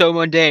 ours are so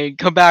mundane.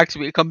 Come back to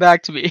me. Come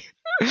back to me.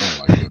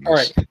 Oh my goodness. All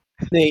right,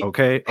 Nate.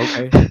 Okay.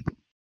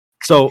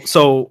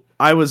 So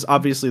I was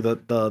obviously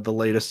the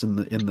latest in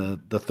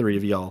the three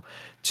of y'all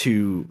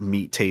to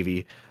meet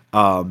Tavi,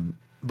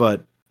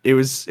 but it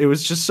was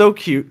just so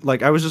cute.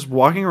 Like I was just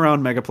walking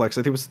around Megaplex.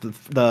 I think it was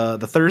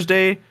the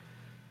Thursday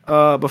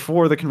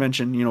before the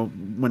convention. You know,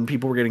 when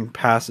people were getting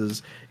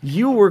passes,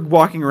 you were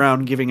walking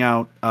around giving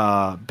out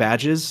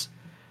badges,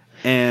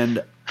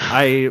 and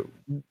I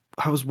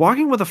was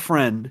walking with a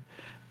friend,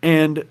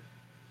 and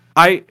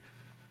I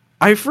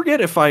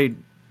forget if I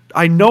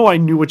know I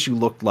knew what you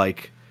looked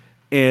like,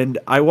 and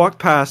I walked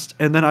past,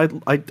 and then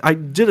I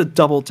did a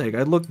double take.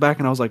 I looked back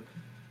and I was like,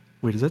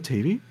 wait, is that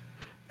Tavi?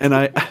 And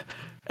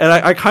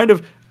I kind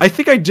of, I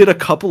think I did a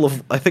couple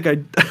of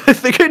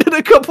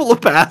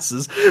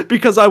passes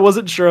because I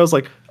wasn't sure. I was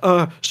like,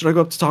 should I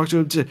go up to talk to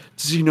him?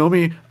 Does he know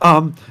me?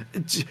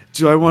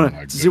 Do I want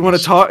to? Does he want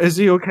to talk? Is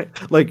he okay?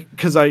 Like,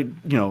 because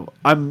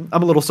I'm a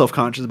little self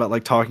conscious about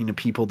like talking to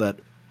people that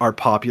are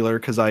popular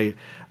because I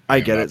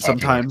get it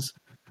sometimes.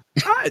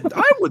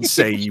 I would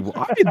say you.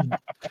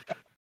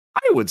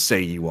 I would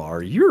say you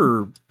are.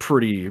 You're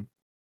pretty.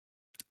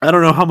 I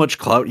don't know how much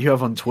clout you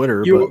have on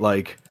Twitter, but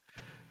like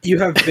you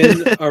have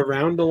been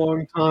around a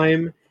long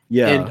time.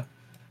 Yeah. And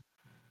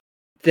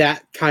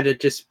that kind of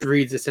just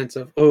breeds a sense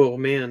of, oh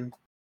man.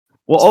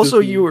 Well, spooky. Also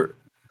you were.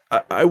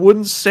 I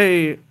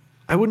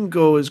wouldn't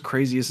go as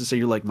crazy as to say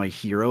you're like my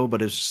hero,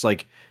 but it's just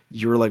like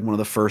you're like one of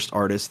the first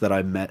artists that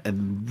I met,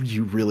 and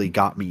you really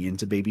got me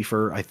into Baby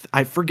Fur.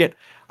 I forget.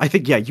 I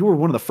think you were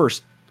one of the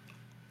first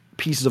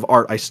pieces of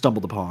art I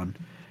stumbled upon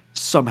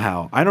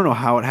somehow. I don't know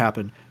how it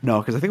happened. No,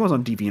 because I think I was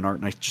on DeviantArt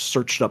and I just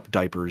searched up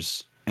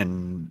diapers,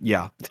 and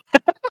yeah.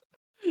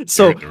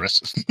 So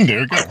there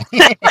you go.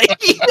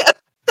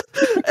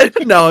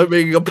 And now I'm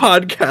making a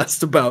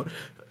podcast about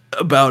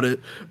it.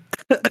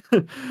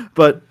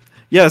 But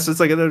yeah, so it's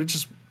like I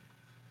just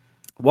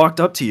walked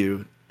up to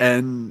you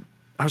and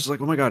I was just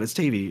like, oh my god, it's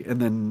Tavi. And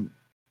then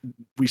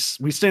we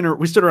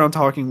stood around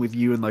talking with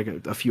you and like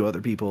a few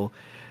other people,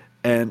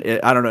 and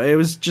I don't know, it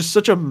was just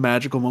such a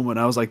magical moment.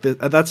 I was like,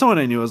 that's when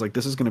I knew I was like,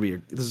 this is gonna be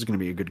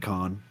a good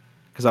con,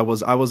 because I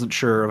wasn't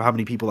sure of how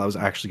many people I was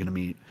actually gonna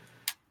meet,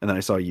 and then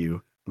I saw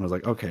you and I was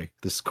like, okay,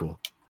 this is cool.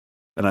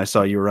 And I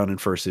saw you around in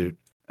fursuit,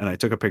 and I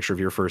took a picture of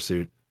your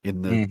fursuit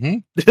in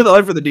the the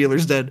line for the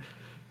dealer's den,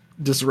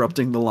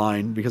 disrupting the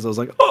line because I was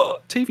like, oh,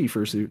 Tavi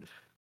fursuit.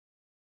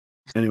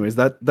 Anyways,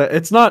 that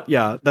it's not,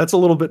 that's a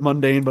little bit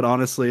mundane, but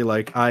honestly,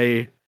 like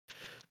it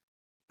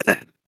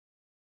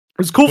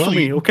was cool for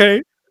me.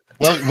 Okay.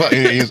 Well,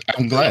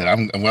 I'm glad.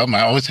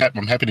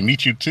 I'm happy to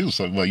meet you too.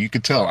 So, well, you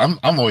can tell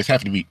I'm always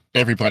happy to meet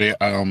everybody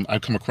I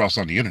come across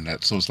on the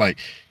internet. So it's like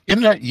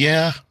internet,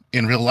 yeah.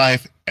 In real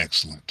life,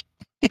 excellent.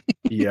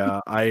 Yeah,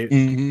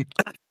 I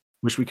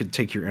wish we could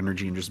take your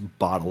energy and just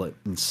bottle it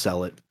and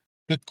sell it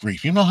Good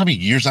grief! You know how many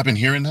years I've been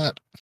hearing that?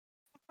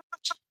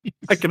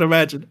 I can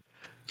imagine.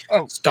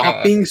 Oh,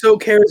 Stop being so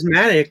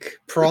charismatic.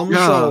 Problem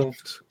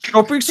solved.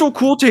 Stop being so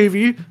cool,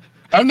 Tavi.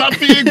 I'm not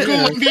being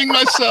cool. I'm being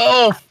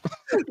myself.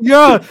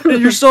 Yeah,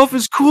 yourself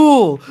is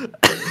cool.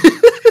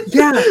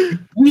 Yeah,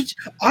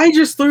 I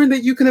just learned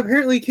that you can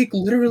apparently kick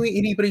literally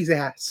anybody's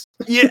ass.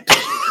 Yeah.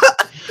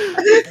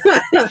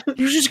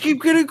 You just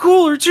keep getting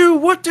cooler too.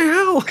 What the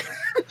hell?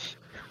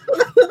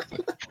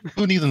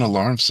 Who needs an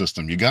alarm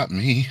system? You got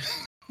me.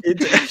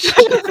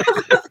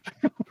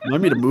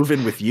 Want me to move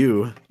in with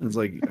you? It's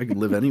like I can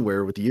live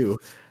anywhere with you.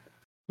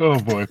 Oh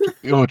boy!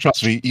 Oh,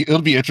 trust me,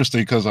 it'll be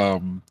interesting because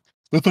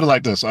let's put it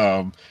like this.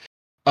 When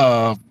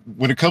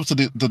it comes to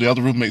the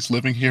other roommates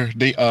living here,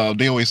 they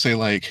always say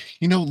like,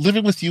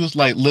 living with you is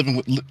like living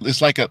with.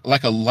 It's like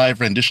a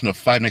live rendition of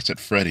Five Nights at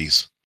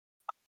Freddy's.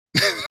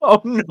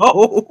 Oh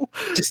no!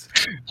 Just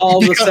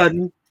all of a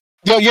sudden.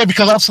 Yeah,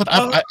 because all of a sudden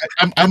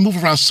I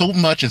move around so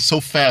much and so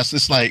fast.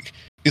 It's like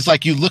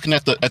you looking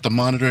at the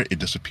monitor, it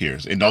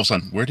disappears, and all of a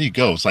sudden, where did he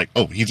go? It's like,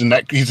 oh, he's in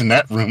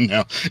that room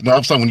now. And all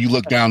of a sudden, when you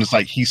look down, it's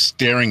like he's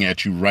staring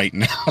at you right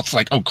now. It's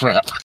like, oh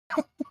crap!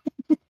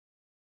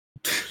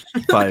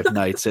 Five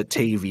Nights at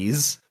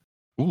Tavi's.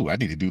 Ooh, I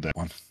need to do that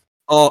one.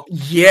 Oh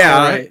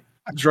yeah, right.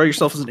 Draw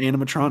yourself as an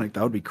animatronic.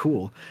 That would be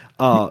cool.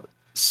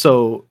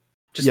 So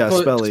Just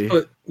Spelly.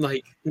 put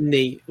like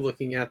Nate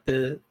looking at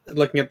the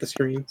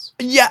screens.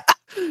 Yeah,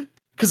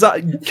 because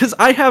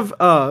I have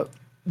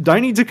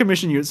I need to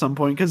commission you at some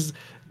point because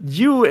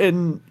you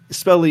and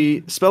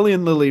Spelly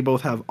and Lily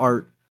both have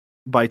art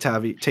by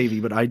Tavi,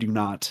 but I do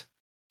not.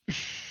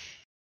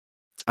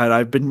 And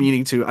I've been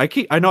meaning to. I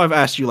know I've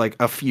asked you like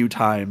a few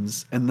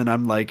times, and then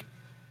I'm like,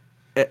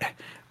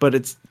 but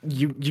it's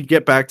you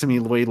get back to me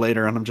way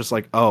later, and I'm just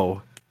like,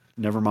 oh,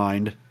 never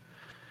mind.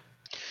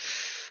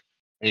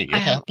 Hey, it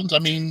happens. I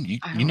mean,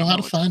 you know how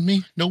to find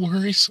me. No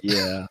worries.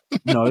 Yeah.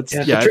 No, it's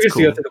it's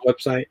cool. to go to the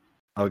website.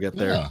 I'll get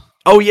there. Yeah.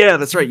 Oh yeah,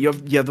 that's right. You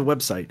have the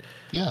website.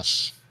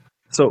 Yes.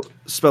 So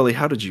Spelly,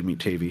 how did you meet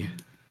Tavi?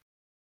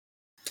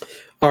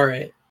 All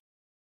right.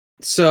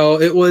 So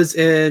it was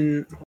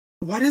in.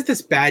 Why does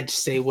this badge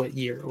say what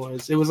year it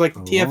was? It was like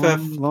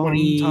TFF long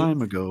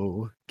time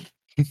ago.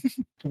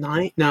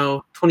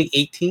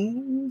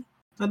 2018.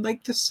 I'd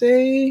like to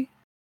say.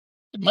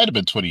 It might have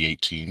been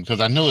 2018 because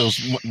I know it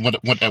was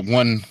what at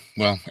one.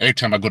 Well, every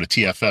time I go to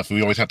TFF,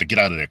 we always have to get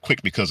out of there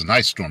quick because an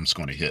ice storm's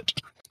going to hit.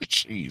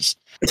 Jeez.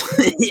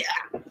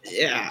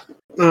 Yeah.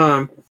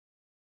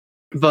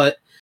 But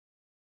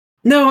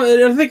no, I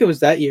don't think it was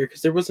that year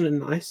because there wasn't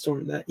an ice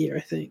storm that year.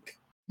 I think.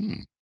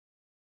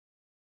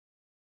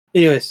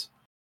 Anyways,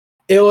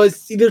 it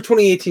was either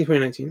 2018,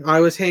 2019. I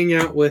was hanging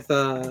out with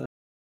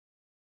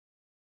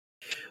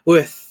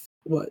what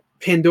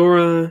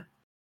Pandora,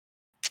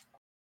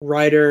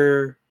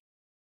 Ryder,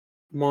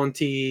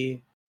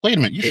 Monty. Wait a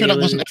minute, you sure that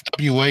wasn't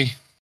FWA?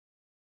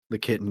 The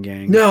Kitten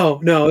Gang. No,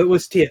 it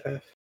was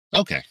TFF.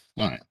 Okay,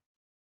 all right.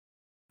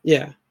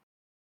 Yeah,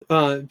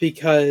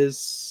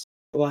 because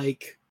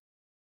like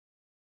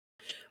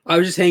I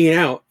was just hanging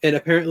out, and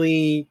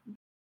apparently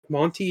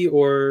Monty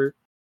or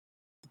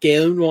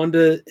Galen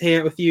wanted to hang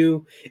out with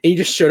you, and you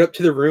just showed up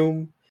to the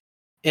room,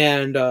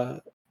 and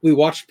we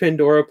watched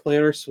Pandora play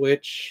on her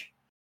Switch.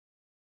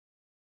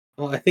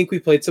 I think we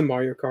played some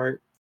Mario Kart.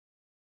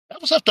 That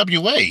was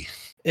FWA.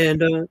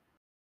 And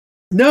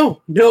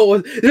no.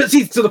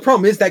 See, so the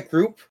problem is that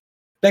group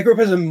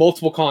has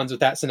multiple cons with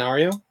that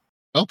scenario.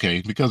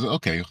 Okay, because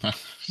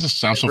this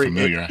sounds so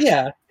familiar.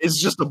 Yeah, it's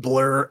just a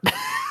blur.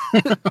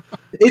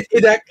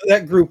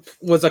 That group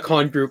was a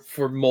con group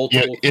for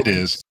multiple. Yeah,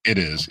 cons. It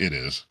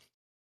is.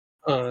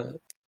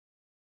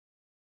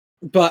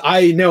 But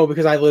I know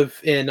because I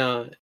live in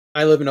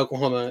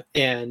Oklahoma,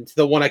 and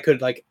the one I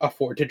could like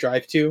afford to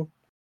drive to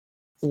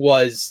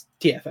was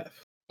TFF.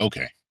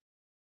 Okay.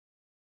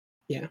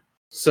 Yeah.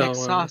 So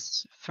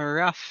sauce for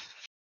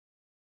rough.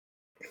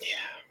 Yeah.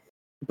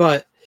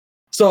 But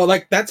so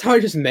like that's how I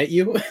just met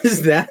you.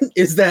 is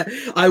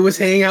that I was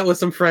hanging out with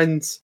some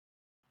friends,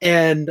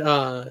 and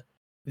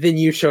then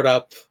you showed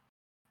up,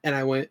 and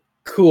I went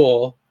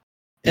cool,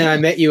 and I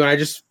met you, and I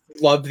just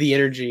loved the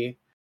energy.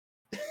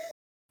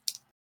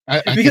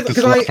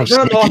 Because I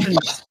often.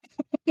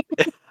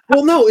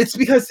 Well, no, it's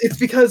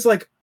because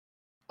like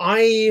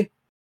I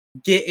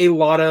get a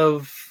lot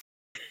of.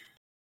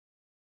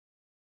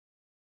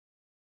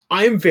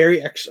 I am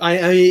very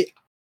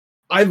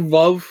I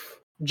love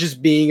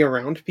just being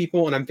around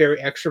people, and I'm very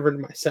extroverted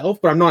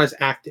myself, but I'm not as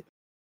active.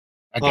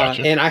 I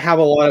gotcha. And I have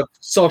a lot of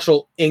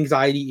social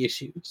anxiety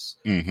issues.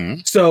 Mm-hmm.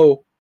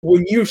 So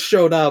when you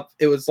showed up,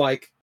 it was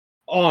like,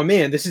 oh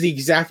man, this is the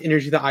exact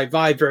energy that I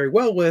vibe very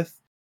well with,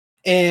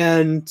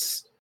 and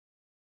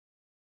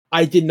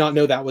I did not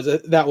know that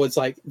was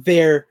like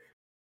there.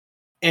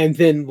 And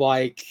then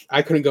like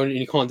I couldn't go to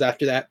any cons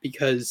after that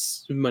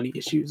because of money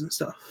issues and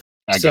stuff.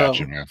 I got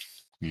you, man.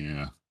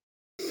 Yeah.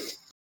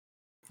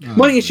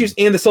 Money issues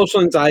and the social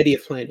anxiety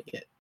of planning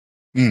it.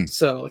 Mm.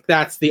 So like,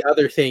 that's the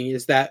other thing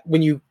is that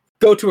when you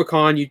go to a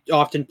con, you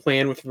often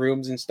plan with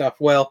rooms and stuff.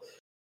 Well,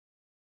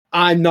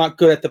 I'm not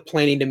good at the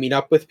planning to meet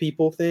up with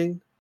people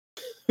thing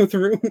with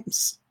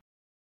rooms.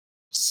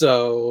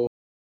 So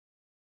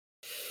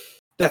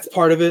that's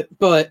part of it.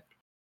 But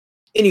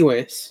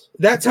anyways,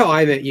 that's how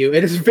I met you.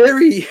 It is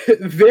very,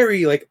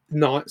 very like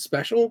not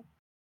special.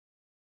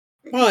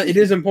 But it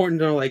is important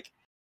to know, like,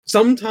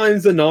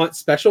 sometimes the not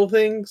special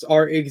things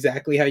are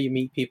exactly how you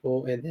meet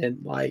people, and then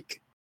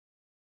like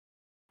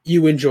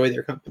you enjoy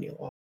their company a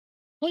lot.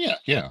 Oh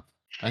yeah.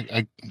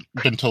 I've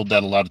been told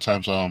that a lot of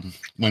times.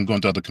 When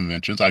going to other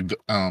conventions, yeah,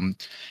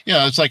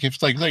 it's like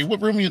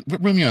what room you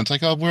in? It's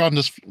like, oh, we're on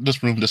this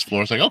room, this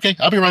floor. It's like, okay,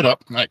 I'll be right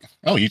up. I'm like,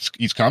 oh,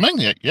 he's coming?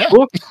 Yeah.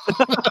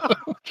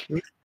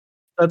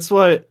 That's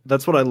what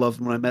I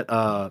loved when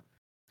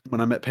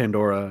I met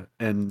Pandora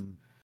and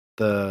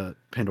the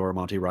Pandora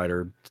Monty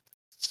Rider,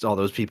 all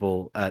those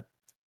people at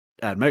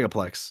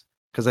Megaplex,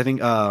 because I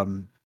think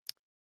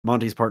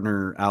Monty's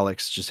partner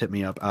Alex just hit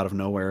me up out of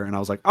nowhere, and I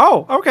was like,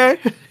 oh, okay.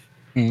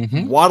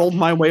 Mm-hmm. Waddled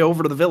my way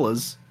over to the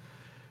villas.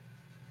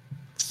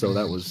 So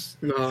that was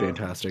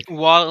fantastic.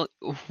 Waddle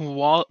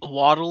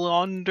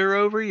yonder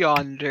over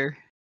yonder.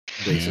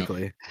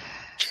 Basically.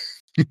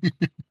 Yeah.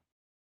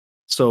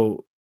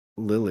 So,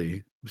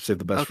 Lily, we saved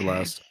the best for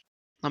last.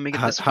 Let me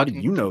get this. How do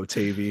you know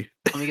Tavi?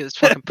 Let me get this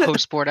fucking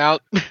post board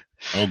out.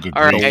 Oh, good.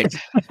 All right.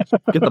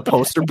 Get the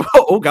poster.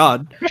 Oh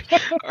God.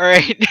 All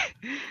right.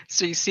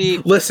 So you see,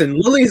 listen,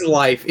 Lily's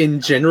life in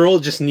general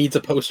just needs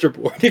a poster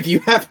board. If you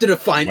have to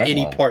define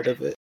any part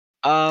of it.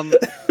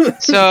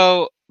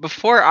 So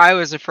before I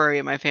was a furry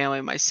in my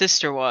family, my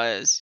sister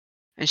was,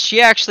 and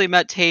she actually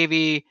met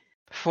Tavi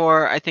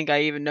before I think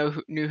I even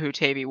knew who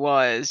Tavi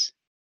was.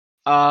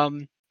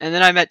 And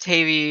then I met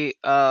Tavi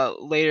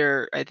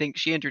later. I think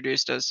she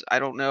introduced us. I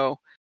don't know,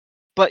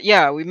 but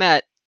yeah, we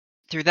met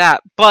through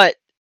that. But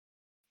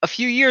a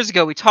few years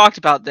ago, we talked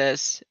about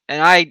this,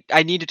 and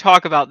I need to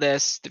talk about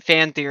this, the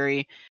fan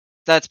theory,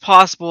 that's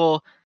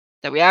possible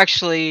that we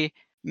actually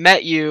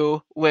met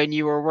you when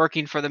you were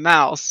working for the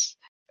Mouse.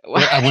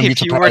 I wouldn't be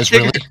surprised,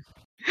 really.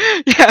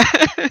 Yeah,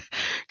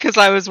 because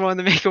I was one of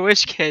the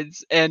Make-A-Wish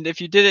kids, and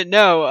if you didn't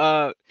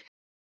know,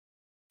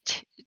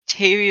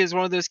 Tavi is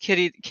one of those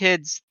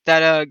kids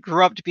that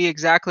grew up to be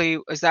exactly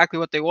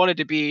what they wanted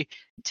to be.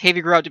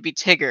 Tavi grew up to be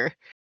Tigger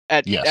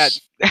at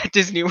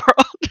Disney World.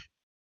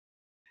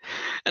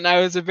 And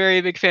I was a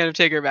very big fan of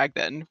Tigger back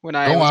then. When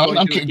I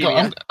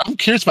I'm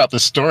curious about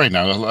this story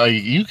now.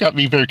 Like, you got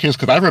me very curious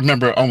because I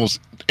remember almost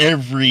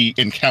every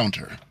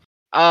encounter.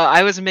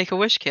 I was a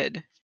Make-A-Wish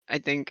kid. I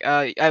think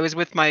I was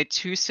with my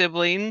two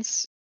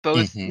siblings.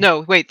 Both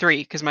no, wait,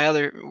 three, because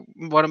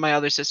one of my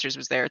other sisters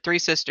was there. Three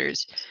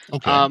sisters,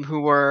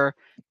 who were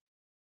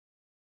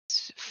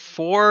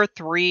 4,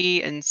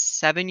 3, and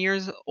 7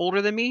 years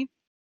older than me.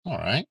 All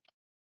right.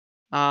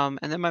 And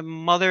then my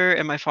mother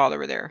and my father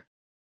were there.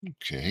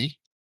 Okay.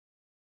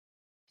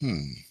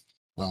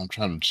 Well, I'm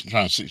trying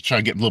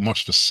to get a little more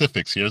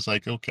specifics here. It's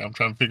like, okay, I'm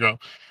trying to figure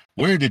out,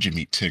 where did you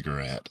meet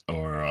Tigger at?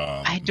 Or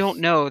I don't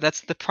know.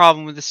 That's the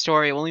problem with the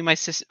story. Only my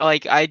sister,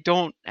 like, I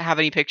don't have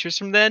any pictures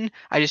from then.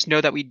 I just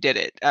know that we did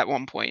it at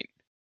one point.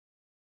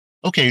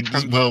 Okay,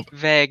 well,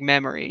 vague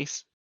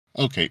memories.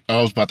 Okay,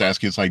 I was about to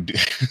ask you. It's like,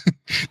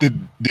 did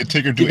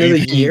Tigger do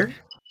anything? The year?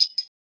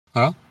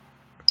 Huh?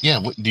 Yeah.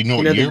 Do you know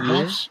what year it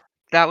was?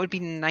 That would be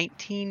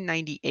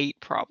 1998,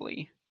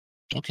 probably.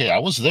 Okay, I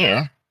was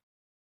there.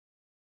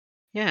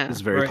 Yeah,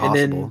 it's very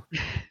possible.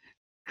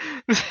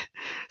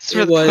 So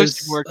it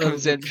was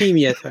a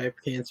leukemia type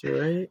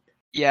cancer, right?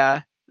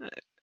 Yeah.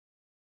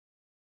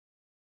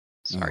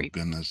 Sorry. Oh,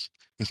 goodness,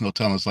 there's no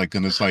telling. It's like,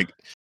 goodness, like,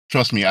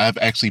 trust me, I've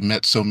actually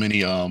met so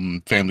many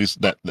families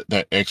that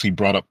actually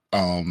brought up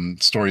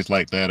stories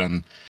like that,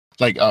 and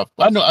like I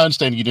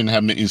understand you didn't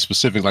have any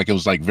specific, like it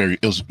was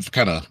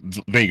kind of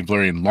vague and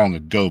blurry and long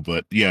ago,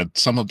 but yeah,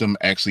 some of them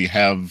actually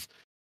have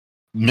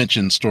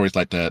mentioned stories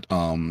like that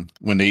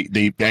when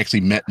they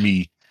actually met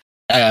me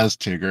as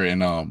Tigger,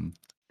 and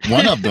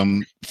one of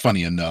them,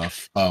 funny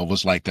enough,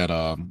 was like that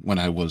when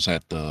I was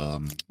at the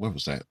where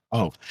was that?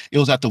 Oh, it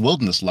was at the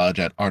Wilderness Lodge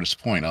at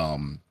Artist Point.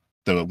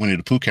 The Winnie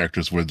the Pooh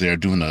characters were there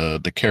doing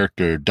the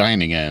character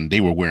dining, and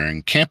they were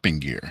wearing camping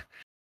gear,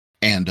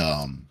 and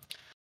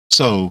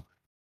so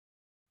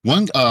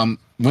when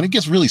it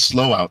gets really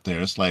slow out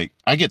there, it's like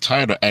I get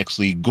tired of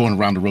actually going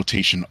around the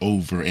rotation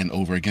over and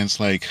over again. It's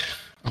like,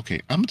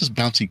 okay, I'm this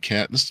bouncy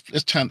cat.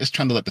 It's trying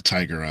to let the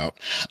tiger out.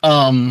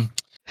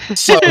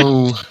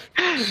 So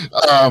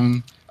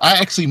I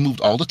actually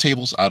moved all the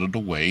tables out of the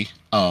way,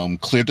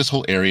 cleared this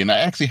whole area, and I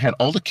actually had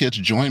all the kids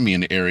join me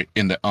in the area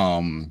in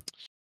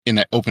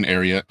that open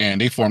area, and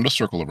they formed a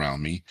circle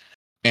around me.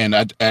 And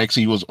I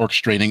actually was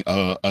orchestrating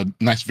a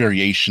nice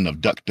variation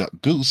of Duck Duck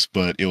Goose,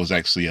 but it was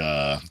actually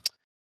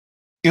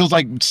it was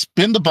like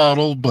spin the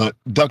bottle, but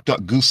Duck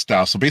Duck Goose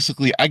style. So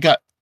basically, I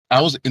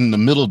was in the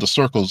middle of the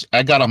circles.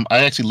 I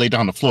actually laid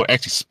down on the floor,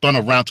 actually spun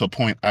around to a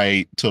point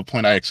I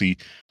actually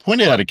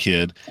pointed at a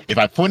kid. If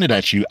I pointed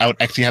at you, I would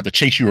actually have to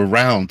chase you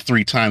around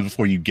 3 times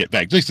before you get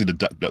back. Basically the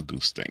Duck Duck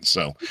Goose thing.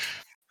 So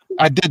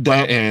I did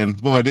that, and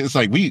boy, it's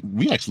like we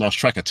actually lost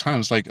track of time.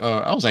 It's like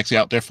I was actually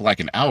out there for like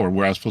an hour,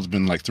 where I was supposed to be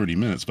in like 30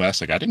 minutes, but I was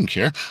like, I didn't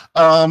care.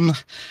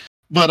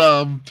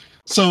 But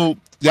so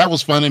that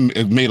was fun, and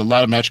it made a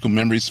lot of magical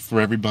memories for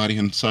everybody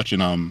and such.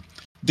 And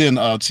then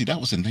see, that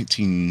was in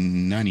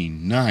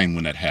 1999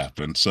 when that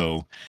happened.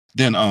 So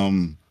then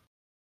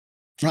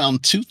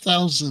around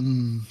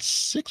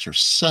 2006 or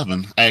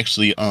 7, I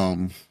actually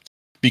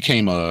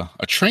became a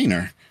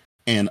trainer,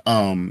 and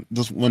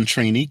this one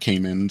trainee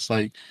came in. It's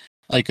like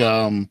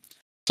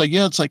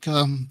yeah, it's like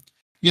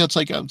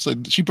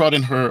she brought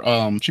in her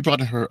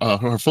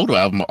her photo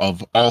album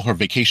of all her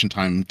vacation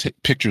time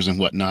pictures and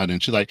whatnot,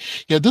 and she's like,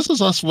 yeah, this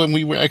is us when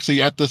we were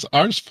actually at this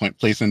artist point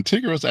place, and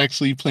Tigger was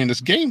actually playing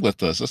this game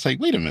with us. It's like,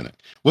 wait a minute,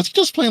 was he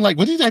just playing, like,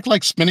 was he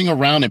like spinning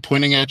around and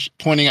pointing at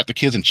the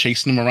kids and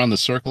chasing them around the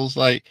circles?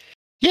 Like,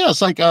 yeah,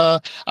 it's like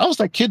I was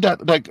that kid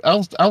that, like, I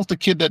was the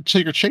kid that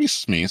Tigger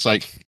chased me. It's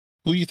like,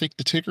 who do you think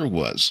the Tigger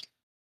was?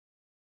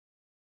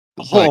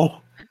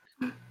 Oh,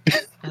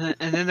 And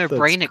then their That's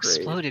brain great.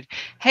 exploded.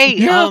 Hey,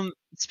 Yeah.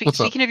 What's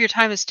up? speaking of your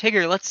time as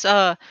Tigger, let's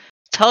tell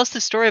us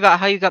the story about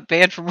how you got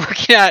banned from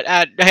working at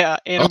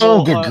Animal.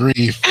 Oh, good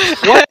grief!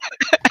 What?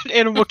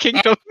 Animal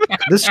Kingdom.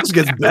 this just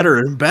gets better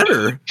and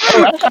better.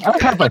 Oh, I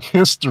have a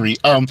history.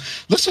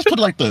 Let's just put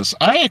it like this.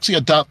 I actually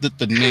adopted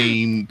the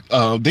name.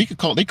 They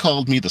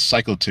called me the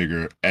Psycho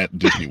Tigger at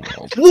Disney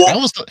World.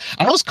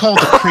 I was called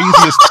the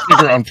craziest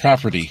Tigger on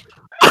property.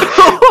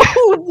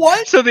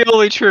 What? So the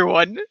only true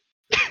one.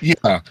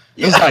 Yeah,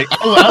 it's like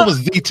I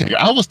was the Tigger.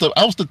 I was the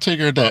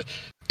Tigger that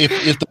if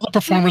the other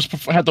performers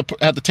had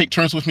to take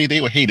turns with me, they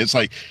would hate it. It's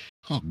like,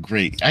 oh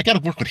great, I got to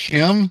work with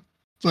him.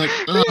 It's like,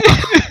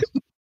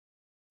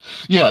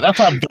 yeah, that's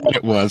how bad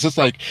it was. It's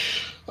like,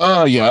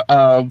 oh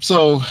yeah.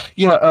 So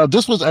yeah,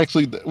 this was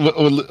actually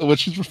what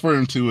she's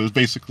referring to is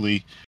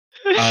basically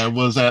I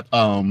was at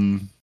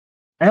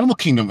Animal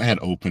Kingdom had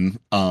opened,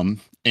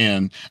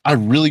 and I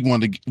really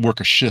wanted to work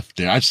a shift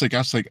there. I was like,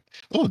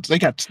 oh, they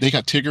got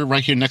Tigger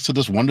right here next to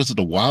this Wonders of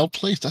the Wild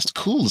place. That's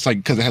cool. It's like,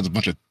 because it has a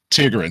bunch of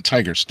Tigger and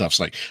Tiger stuff. It's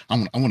like, I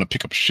want to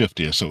pick up a shift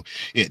there. So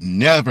it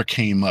never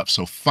came up.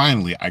 So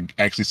finally, I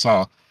actually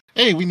saw,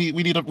 hey, we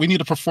need a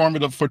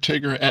performative for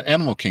Tigger at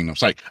Animal Kingdom.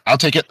 It's like, I'll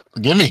take it.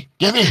 Give me.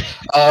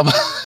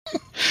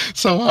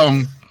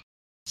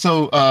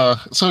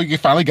 So you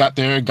finally got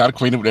there, got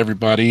acquainted with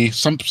everybody.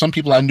 Some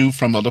people I knew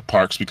from other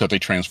parks because they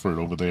transferred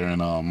over there,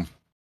 and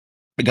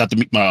I got to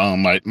meet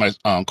my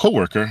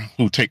coworker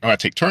who I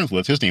take turns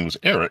with. His name was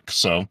Eric,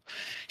 so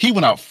he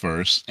went out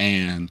first,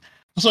 and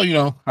so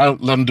I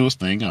let him do his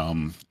thing.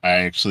 I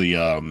actually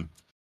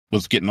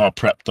was getting all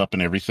prepped up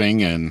and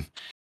everything, and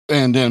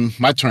then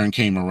my turn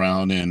came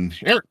around, and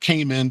Eric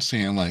came in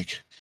saying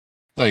like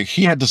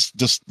he had this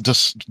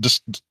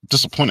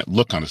disappointed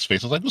look on his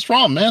face. I was like, "What's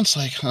wrong, man?" It's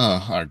like,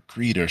 our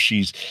greeter,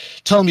 she's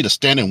telling me to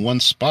stand in one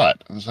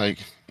spot. I was like,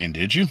 "And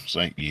did you?" It's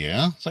like,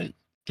 "Yeah." It's like,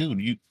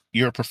 dude,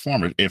 you're a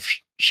performer. If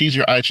she's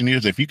your eyes and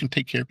ears, if you can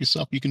take care of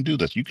yourself, you can do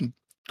this. You can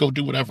go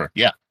do whatever.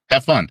 Yeah,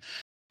 have fun.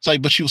 It's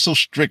like, but she was so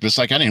strict. It's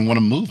like I didn't want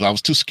to move. I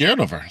was too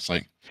scared of her. It's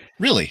like,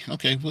 really?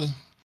 Okay,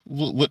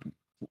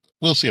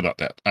 we'll see about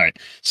that. All right,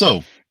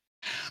 so.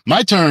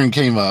 My turn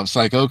came up. It's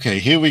like, okay,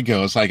 here we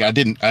go. It's like I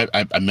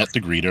met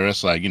the greeter.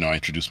 It's like, I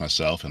introduced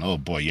myself, and oh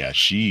boy, yeah,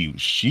 she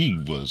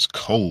was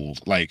cold.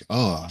 Like,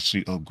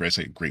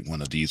 great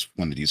one of these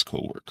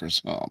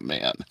coworkers. Oh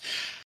man.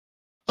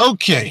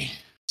 Okay.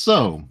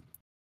 So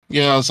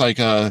yeah, it's like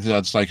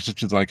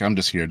she's like, I'm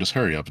just here, just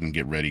hurry up and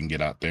get ready and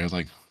get out there. It's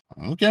like,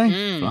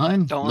 okay,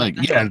 fine.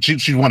 Like, yeah,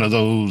 she's one of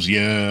those,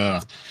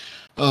 yeah.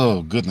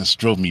 Oh goodness,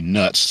 drove me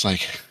nuts. It's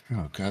like,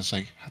 oh god, it's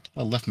like,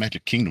 I left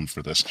Magic Kingdom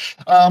for this.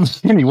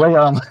 Anyway,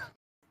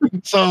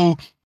 so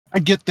I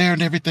get there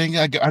and everything.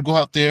 I go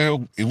out there.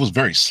 It was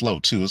very slow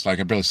too. It's like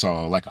I barely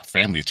saw like a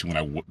family or two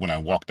when I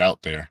walked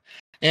out there.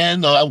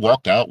 And I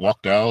walked out,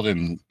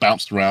 and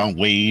bounced around,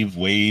 wave.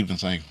 And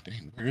it's like,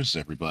 dang, where's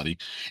everybody?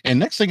 And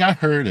next thing I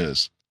heard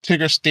is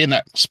Tigger stay in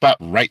that spot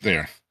right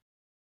there.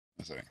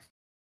 I was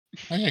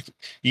like,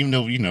 even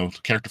though the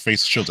character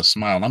face shows a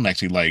smile, I'm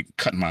actually like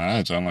cutting my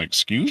eyes. I'm like,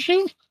 excuse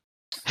you?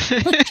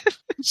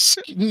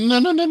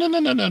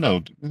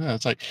 No.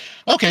 It's like,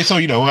 okay, so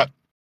you know what?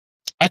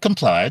 I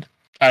complied.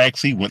 I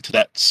actually went to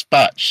that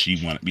spot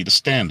she wanted me to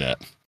stand at.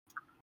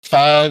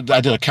 5.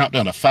 I did a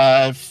countdown of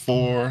 5,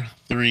 4,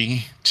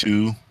 3,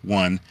 2,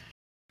 1.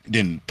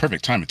 Then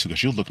perfect timing too, because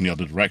she was looking the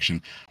other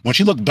direction. When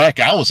she looked back,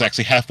 I was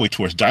actually halfway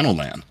towards Dino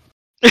Land.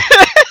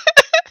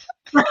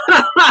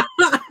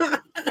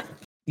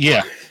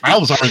 Yeah, I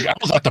was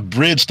at the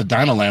bridge to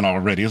Dino Land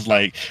already. It's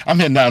like I'm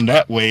heading down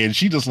that way, and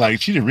she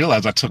didn't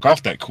realize I took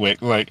off that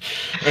quick. Like,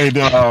 and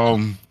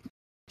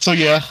so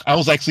yeah, I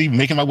was actually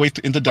making my way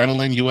into Dino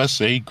Land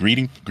USA,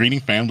 greeting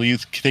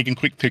families, taking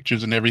quick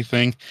pictures and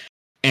everything.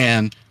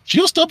 And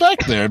she was still back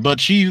there, but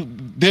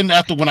when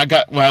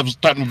I was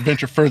starting to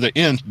venture further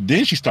in,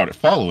 then she started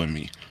following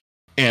me,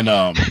 and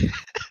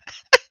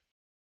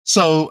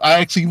so I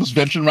actually was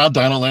venturing around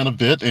Dino Land a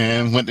bit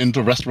and went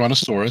into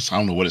Restaurantosaurus. I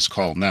don't know what it's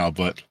called now,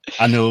 but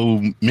I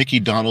know Mickey,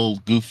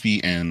 Donald,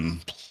 Goofy, and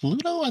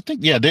Pluto, I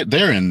think. Yeah,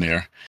 they're in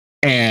there.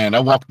 And I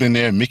walked in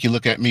there, and Mickey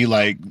looked at me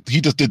like he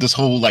just did this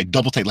whole like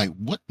double take, like,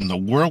 what in the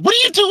world? What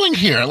are you doing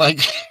here? Like,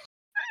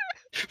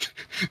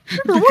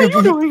 what are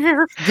you doing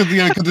here?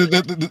 Because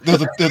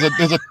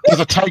there's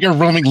a tiger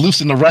roaming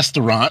loose in the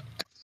restaurant.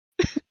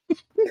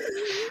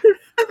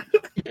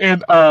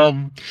 And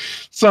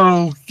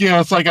so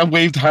yeah, it's like I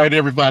waved hi to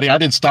everybody. I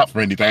didn't stop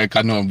for anything.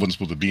 I know I wasn't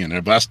supposed to be in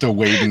there, but I still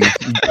waved and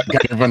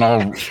got everyone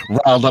all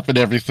riled up and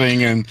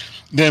everything. And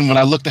then when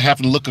I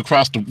happened to look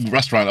across the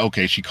restaurant,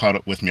 okay, she caught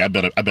up with me. I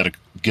better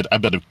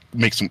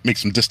make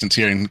some distance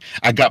here. And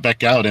I got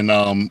back out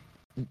and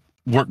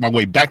worked my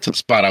way back to the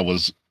spot I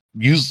was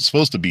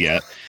supposed to be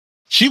at.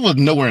 She was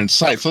nowhere in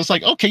sight. So it's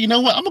like, okay, you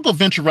know what? I'm gonna go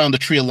venture around the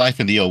Tree of Life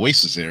in the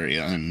Oasis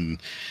area and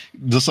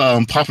just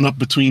popping up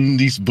between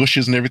these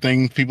bushes and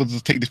everything. People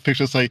just take these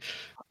pictures. Like,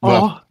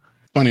 well,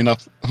 funny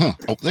enough, oh,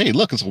 hey,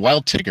 look, it's a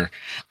wild tiger.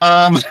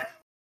 Bad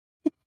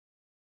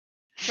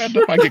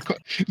enough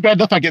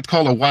I get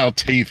called a wild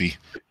Tavi.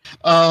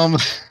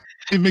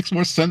 It makes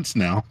more sense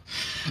now.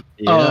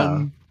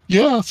 Yeah.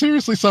 Yeah,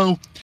 seriously. So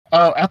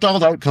after all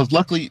that, because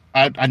luckily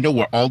I know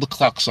where all the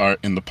clocks are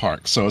in the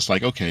park, so it's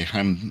like, okay,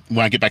 when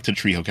I get back to the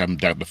tree, okay, I'm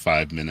down to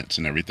 5 minutes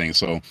and everything.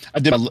 So I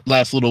did a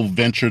last little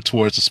venture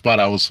towards the spot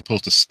I was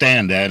supposed to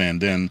stand at,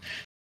 and then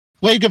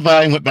waved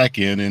goodbye and went back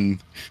in. And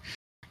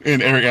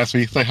Eric asked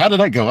me, like, how did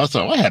that go? I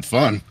said, I had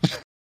fun.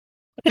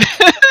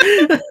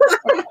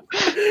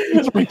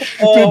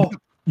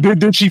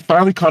 Then she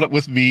finally caught up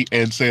with me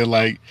and said,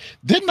 like,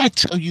 didn't I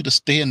tell you to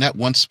stay in that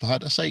one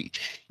spot? I say,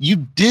 you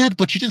did,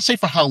 but you didn't say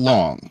for how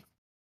long.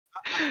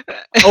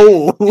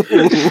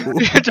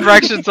 The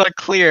directions are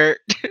clear.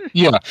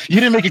 Yeah, you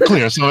didn't make it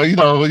clear. So,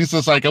 it's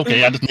just like,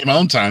 okay, I just made my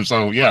own time.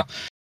 So, yeah.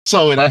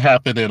 So that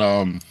happened.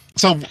 And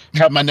so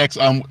have my next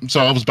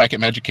so I was back at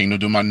Magic Kingdom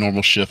doing my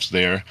normal shifts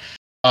there.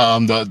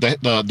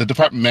 The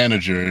department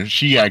manager,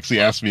 she actually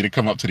asked me to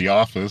come up to the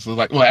office. It was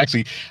like, well,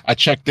 actually, I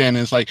checked in and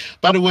it's like,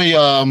 by the way,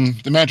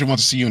 the manager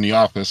wants to see you in the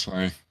office.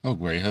 Like, oh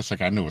great, that's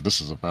like I know what this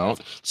is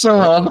about.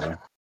 So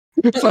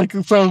it's like,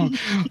 so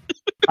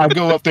I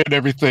go up there and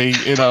everything,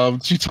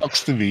 and she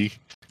talks to me.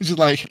 She's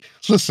like,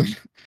 listen,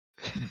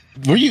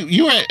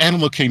 you were at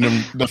Animal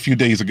Kingdom a few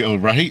days ago,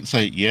 right? It's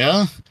like,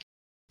 yeah.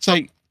 It's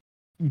like,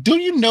 do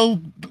you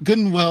know good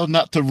and well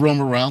not to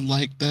roam around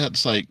like that?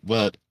 It's like,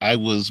 but I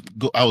was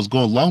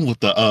going along with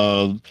the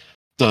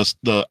what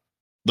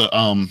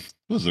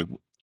was it?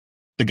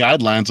 The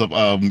guidelines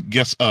of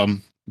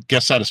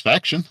guest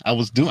satisfaction. I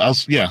was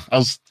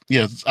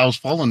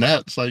following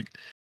that. It's like,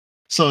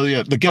 so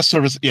yeah, the guest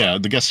service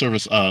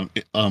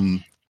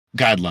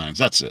guidelines.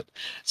 That's it.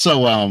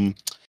 So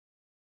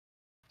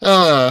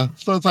so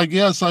it's like,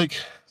 yeah, it's like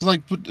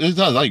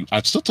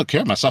I still took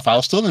care of myself. I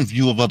was still in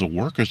view of other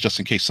workers just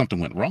in case something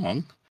went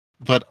wrong.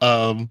 But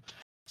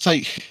it's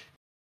like,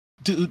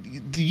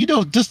 dude, you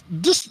know, this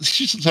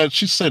she said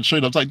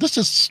straight up, like, this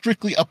is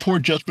strictly a poor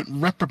judgment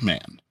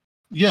reprimand.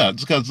 Yeah,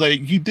 it's because like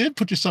you did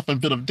put yourself in a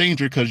bit of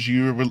danger because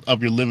you're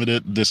of your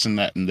limited this and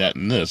that and that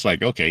and this.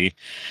 Like, okay,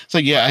 it's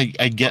like, yeah,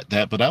 I get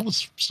that, but I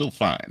was still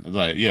fine. It's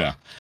like, yeah,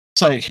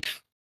 it's like,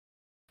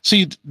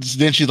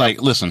 then she's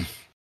like, listen,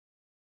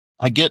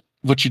 I get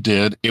what you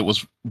did. It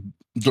was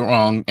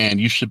wrong, and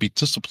you should be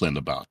disciplined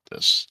about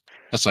this.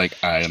 That's like,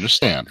 I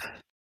understand.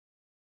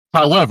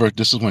 However,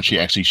 this is when she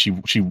actually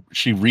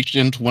she reached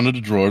into one of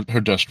the drawers, her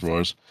desk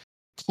drawers,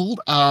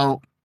 pulled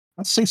out,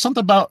 let's say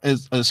something about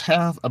as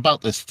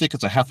thick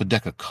as a half a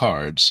deck of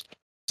cards.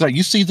 So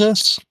you see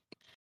this?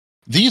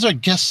 These are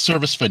guest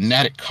service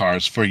fanatic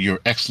cards for your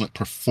excellent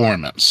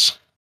performance.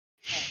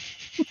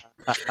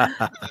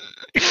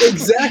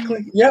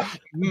 Exactly. Yep.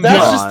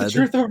 That's just the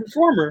truth of a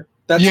performer.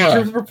 That's the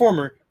truth of a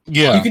performer.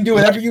 Yeah. You can do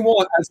whatever you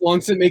want as long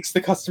as it makes the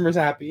customers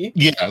happy.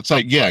 Yeah, it's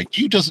like, yeah,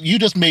 you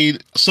just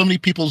made so many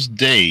people's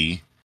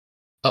day.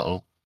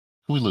 Uh-oh.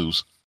 Who we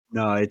lose?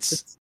 No,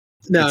 it's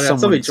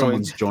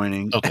someone's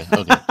joining. Okay.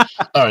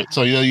 All right.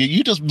 So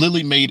you just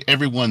literally made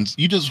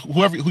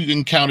whoever who you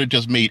encountered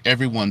just made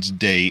everyone's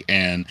day,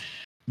 and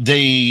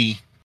they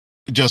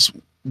just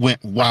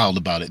went wild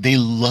about it. They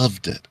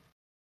loved it.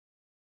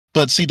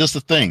 But see, that's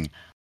the thing.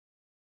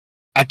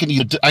 I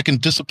can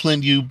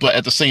discipline you, but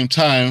at the same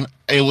time,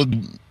 it was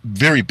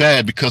very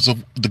bad because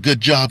of the good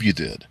job you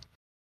did.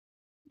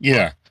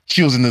 Yeah,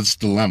 she was in this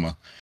dilemma.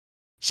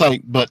 It's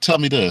like, but tell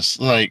me this,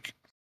 like,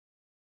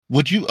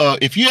 would you,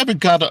 if you ever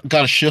got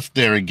a shift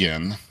there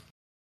again,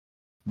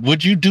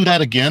 would you do that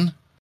again?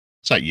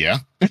 It's like, yeah.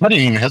 I didn't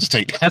even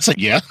hesitate. That's like,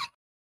 yeah.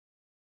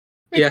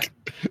 Yeah.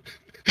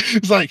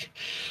 It's like,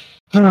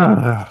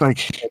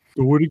 like,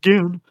 do it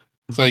again.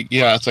 It's like,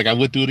 yeah. It's like, I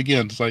would do it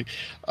again. It's like,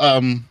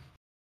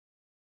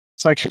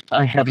 it's like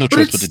I have no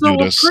choice but to do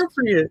this. It's so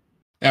appropriate.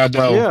 I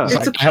know. Yeah.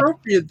 It's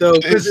appropriate though,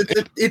 because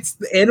it's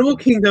the Animal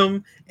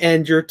Kingdom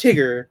and you're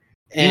Tigger,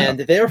 and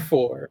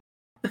therefore,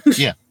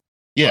 yeah.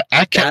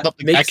 I kept up.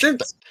 Makes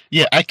sense.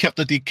 I kept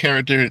the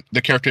character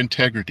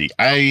integrity.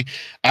 I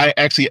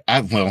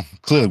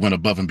clearly went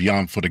above and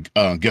beyond for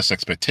the guest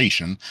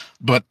expectation.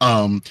 But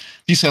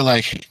he said,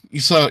 like,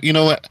 you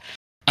know what?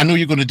 I know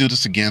you're going to do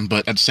this again,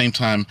 but at the same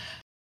time,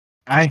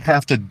 I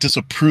have to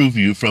disapprove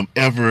you from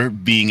ever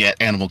being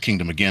at Animal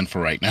Kingdom again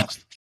for right now.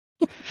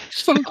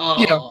 So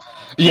Oh.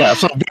 yeah.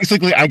 So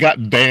basically, I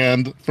got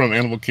banned from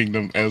Animal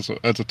Kingdom as a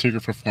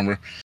Tigger performer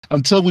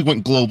until we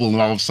went global,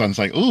 and all of a sudden it's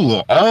like,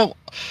 ooh,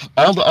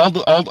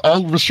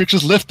 all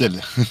restrictions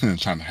lifted.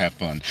 Time to have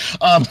fun.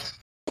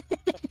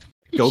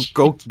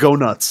 Go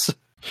nuts.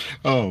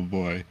 Oh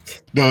boy,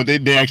 no,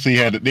 they actually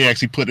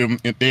put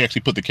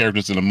the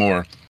characters in a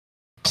more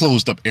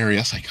closed up area.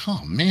 It's like,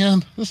 oh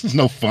man, this is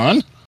no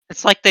fun.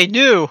 It's like they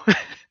knew.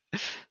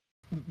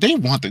 They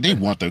want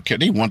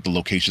the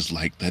locations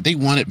like that. They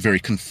want it very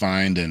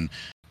confined and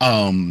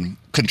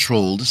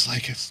controlled. It's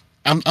like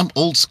I'm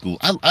old school.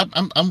 I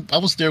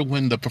was there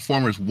when the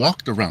performers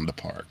walked around the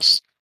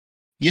parks.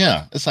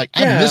 Yeah, it's like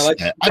I miss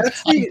that.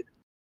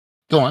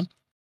 Go on.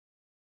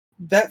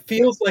 That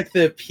feels like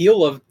the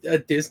appeal of a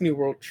Disney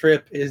World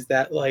trip is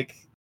that like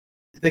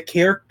the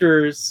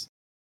characters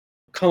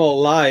come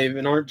alive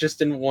and aren't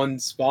just in one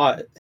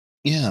spot.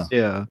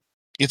 Yeah.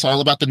 It's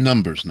all about the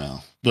numbers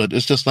now, but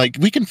it's just like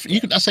we can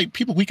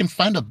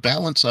find a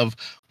balance of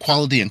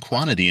quality and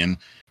quantity, and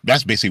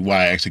that's basically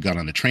why I actually got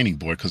on the training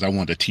board, because I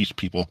wanted to teach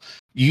people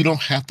you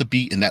don't have to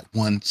be in that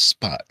one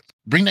spot.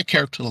 Bring that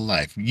character to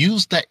life.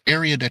 Use that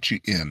area that you're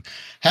in.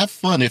 Have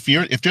fun. If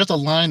there's a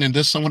line and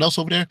there's someone else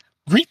over there,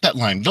 greet that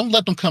line. Don't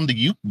let them come to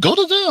you. Go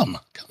to them.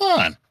 Come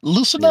on,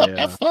 loosen up.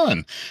 Have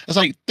fun. It's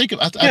like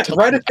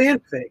Write a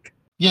fanfic.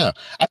 Yeah,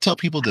 I tell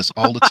people this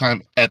all the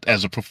time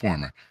as a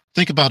performer.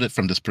 Think about it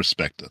from this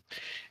perspective.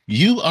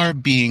 You are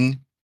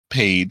being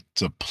paid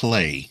to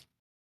play.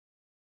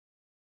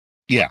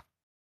 Yeah,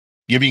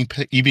 you're being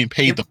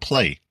paid to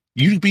play.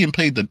 You're being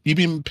paid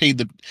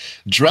to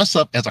dress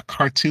up as a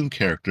cartoon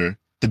character,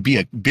 to be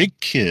a big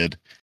kid,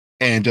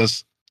 and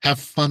just have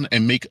fun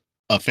and make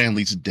a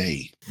family's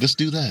day. Just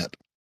do that.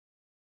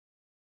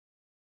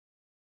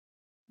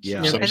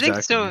 Yeah, I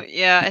think so.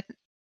 Yeah,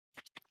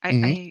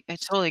 I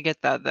totally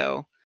get that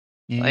though.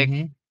 Like,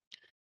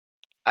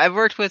 I've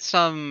worked with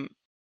some,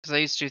 because I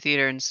used to do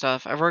theater and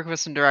stuff. I've worked with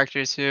some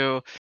directors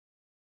who,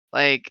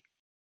 like,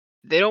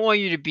 they don't want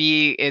you to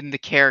be in the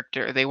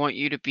character. They want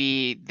you to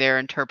be their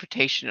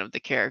interpretation of the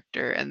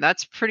character, and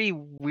that's pretty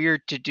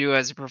weird to do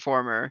as a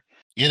performer.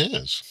 It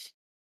is.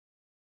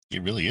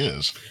 It really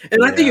is.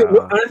 And I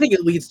think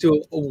it leads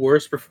to a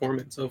worse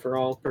performance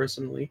overall,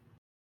 personally.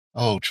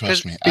 Oh,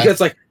 trust me.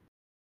 Because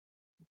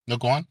no,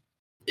 go on.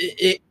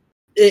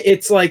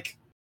 It's like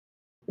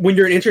when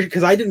you're an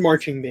because I did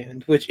marching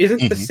band, which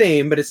isn't the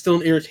same, but it's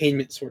still an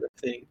entertainment sort of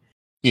thing.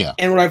 Yeah.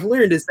 And what I've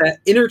learned is that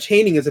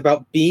entertaining is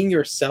about being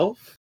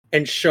yourself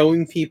and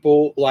showing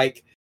people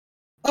like,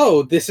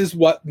 oh, this is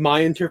what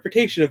my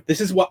interpretation of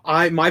this is what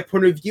my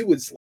point of view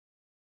is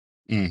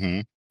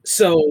like.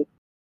 So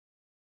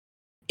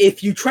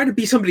if you try to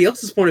be somebody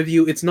else's point of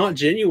view, it's not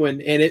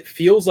genuine and it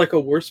feels like a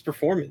worse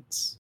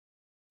performance.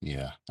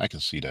 Yeah, I can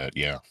see that.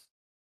 Yeah.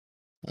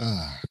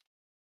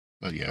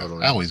 But yeah,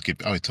 Totally. I always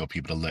tell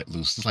people to let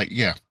loose. It's like,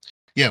 yeah,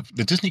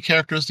 the Disney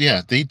characters,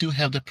 they do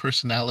have their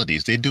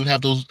personalities. They do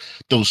have those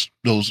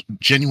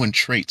genuine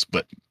traits.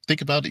 But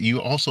think about it,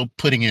 you also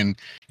putting in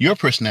your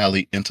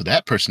personality into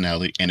that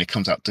personality, and it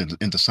comes out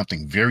into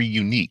something very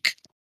unique.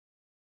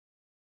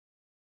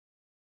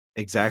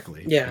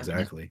 Exactly. Yeah.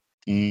 Exactly.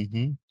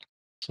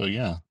 So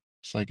yeah,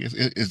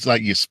 it's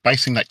like you're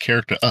spicing that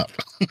character up.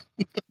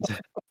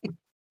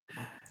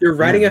 You're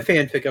writing a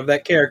fanfic of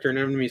that character and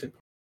I'm music.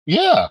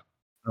 Yeah.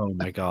 Oh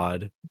my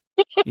god.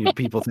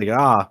 People think,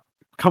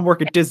 come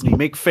work at Disney,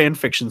 make fan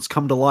fictions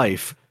come to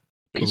life.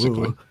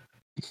 Basically.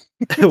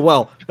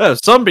 Well,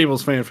 some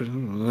people's fan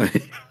fiction.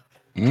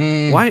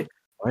 Mm. Why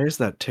is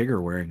that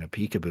Tigger wearing a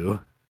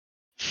peekaboo?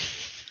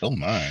 Oh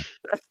my.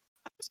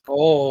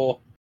 Oh.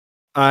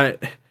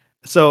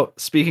 So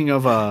speaking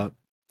of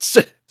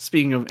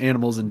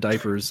animals and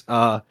diapers,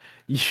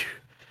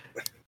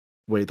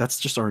 wait, that's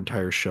just our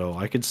entire show.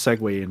 I could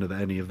segue into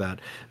any of that,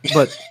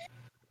 but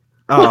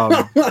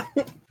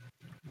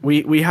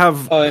we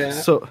have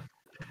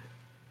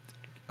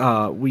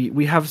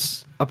we have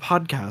a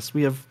podcast.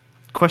 We have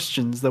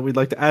questions that we'd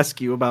like to ask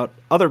you about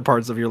other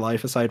parts of your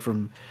life aside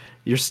from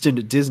your stint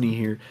at Disney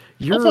here.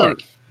 You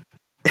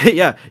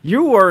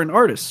are an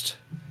artist.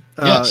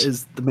 Yes.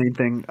 Is the main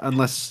thing,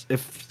 unless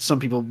if some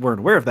people weren't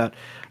aware of that.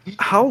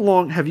 How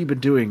long have you been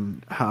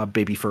doing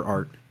Baby for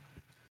Art?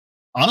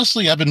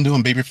 Honestly, I've been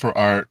doing Baby for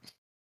Art.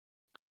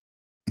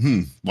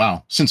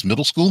 Wow, since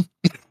middle school.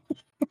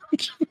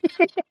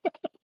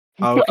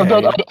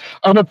 Okay.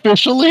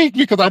 Unofficially,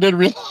 because I didn't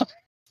realize.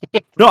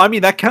 No, I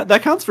mean that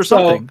counts for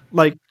something.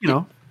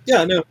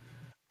 Yeah, no.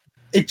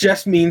 It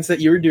just means that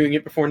you were doing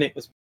it before Nate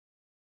was,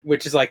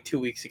 which is like 2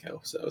 weeks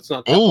ago, so it's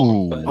not that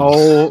long. But...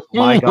 Oh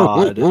my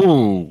god!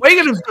 Wait,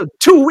 I'm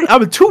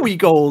a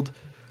 2-week-old.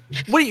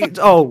 What do you?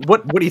 Oh,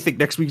 what do you think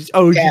next week?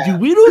 Oh, yeah.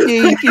 little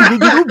Nate,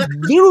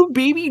 little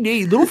baby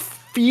Nate, little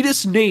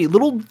fetus Nate,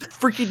 little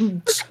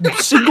freaking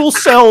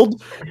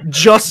single-celled,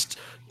 just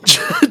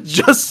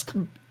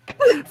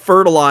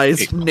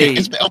fertilized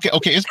Nate.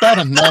 Okay. It's bad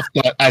enough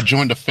that I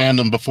joined a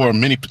fandom before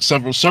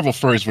several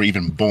furries were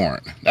even born.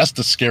 That's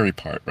the scary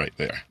part right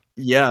there.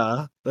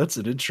 Yeah, that's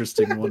an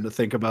interesting one to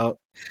think about.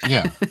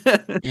 Yeah.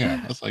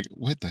 Yeah. It's like,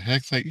 what the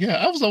heck? It's like,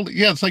 yeah, I was only,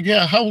 yeah, it's like,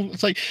 yeah, how,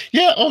 it's like,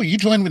 yeah, oh, you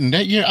joined with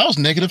that year? I was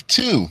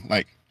 -2.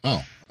 Like,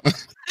 oh.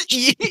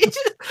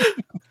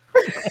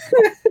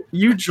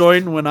 You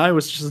joined when I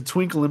was just a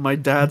twinkle in my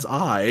dad's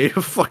eye.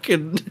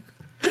 Fucking.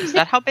 Is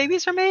that how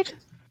babies are made?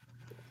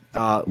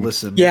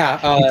 Listen. Yeah,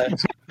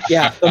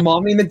 the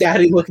mommy and the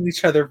daddy look at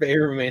each other very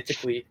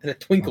romantically, and a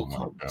twinkle Oh my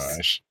comes.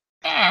 gosh.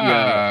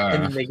 Yeah.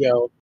 And then they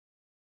go,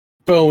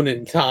 bone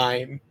in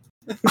time.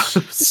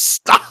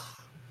 Stop.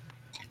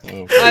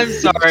 Oh, I'm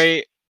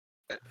sorry.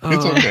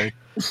 it's okay.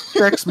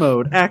 Sex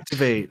mode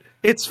activate.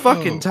 It's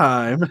fucking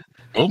time.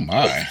 Oh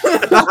my.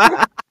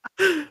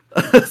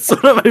 It's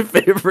one of my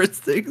favorite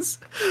things.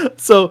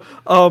 So,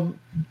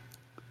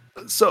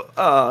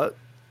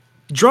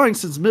 drawing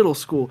since middle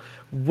school.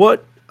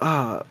 What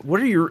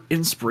are your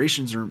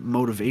inspirations or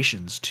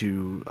motivations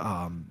to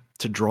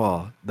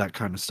draw that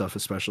kind of stuff,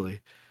 especially?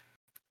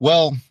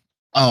 Well,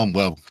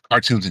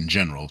 cartoons in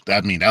general.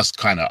 I mean, that's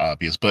kind of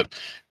obvious, but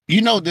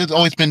there's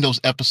always been those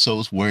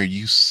episodes where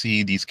you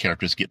see these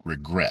characters get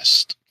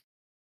regressed.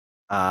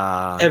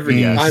 I'm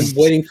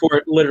waiting for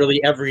it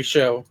literally every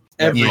show.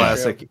 Every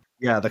classic. show.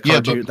 Yeah, the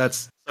cartoon.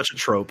 That's such a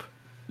trope.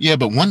 Yeah,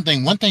 but one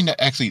thing that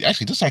actually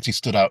this actually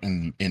stood out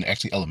in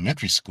actually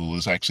elementary school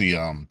is actually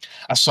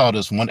I saw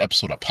this one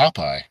episode of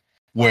Popeye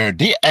where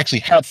they actually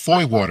had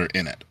foy water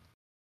in it.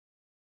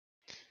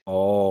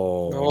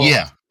 Oh.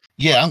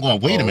 Yeah, I'm going,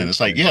 wait a minute. It's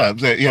like,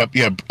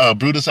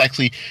 Brutus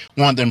actually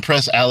wanted to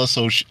impress Alice,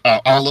 so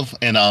Olive,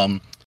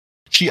 and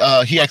he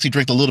actually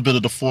drank a little bit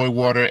of the foy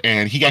water,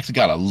 and he actually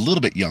got a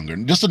little bit younger,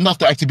 just enough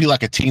to actually be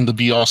like a teen, to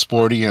be all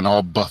sporty and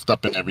all buffed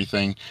up and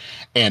everything.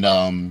 And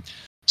I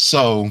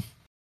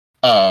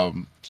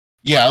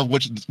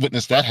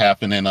witnessed that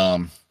happen, and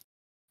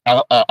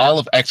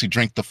Olive actually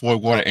drank the foy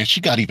water, and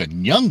she got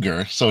even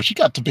younger, so she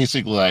got to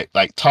basically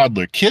like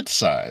toddler kid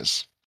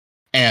size,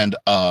 and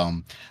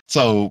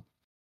so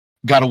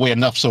got away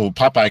enough so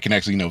Popeye can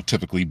actually,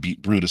 typically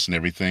beat Brutus and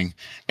everything.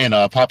 And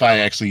Popeye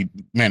actually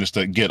managed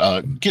to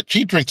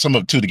he drank some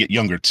of it too to get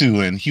younger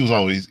too. And he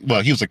was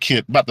he was a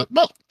kid,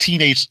 about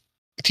teenage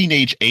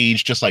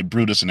age, just like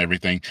Brutus and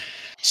everything.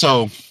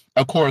 So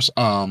of course,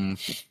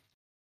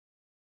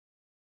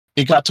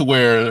 it got to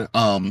where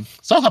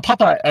somehow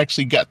Popeye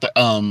actually got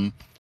to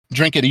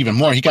drink it even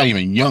more. He got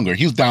even younger.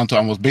 He was down to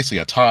almost basically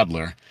a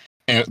toddler,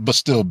 but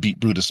still beat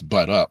Brutus'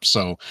 butt up.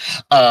 So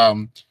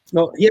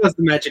well, he has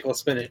the magical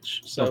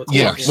spinach. So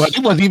yeah, but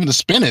it wasn't even the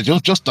spinach. It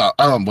was just the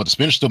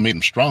spinach still made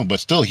him strong, but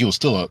still he was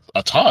still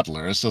a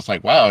toddler. It's just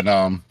like, wow. And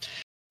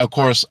of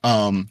course,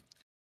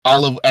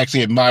 Olive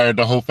actually admired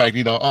the whole fact,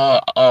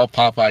 oh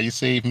Popeye, you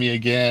saved me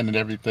again and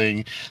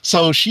everything.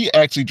 So she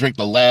actually drank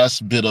the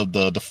last bit of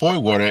the foy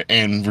water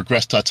and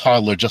regressed to a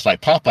toddler just like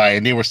Popeye,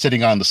 and they were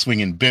sitting on the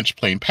swinging bench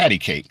playing patty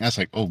cake. And I was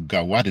like, oh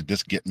god, why did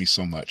this get me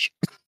so much?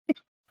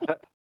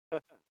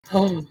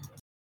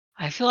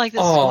 I feel like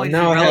this is going to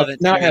be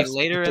relevant to me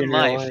later in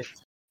life.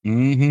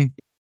 Mm-hmm.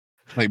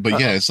 Like, but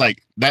yeah, it's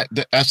like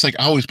that's like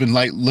I've always been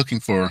like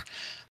looking for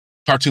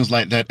cartoons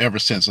like that ever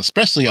since,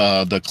 especially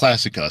the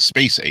classic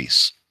Space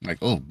Ace. Like,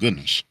 oh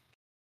goodness.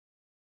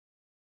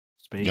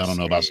 Y'all don't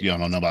know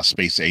about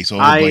Space Ace. Oh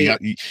boy,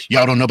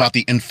 y'all don't know about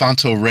the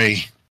Infanto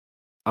Ray.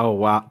 Oh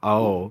wow.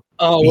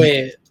 Oh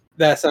wait,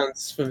 that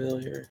sounds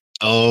familiar.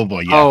 Oh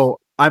boy, yeah. Oh,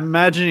 I'm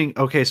imagining.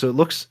 Okay, so it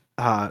looks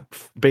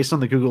based on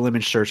the Google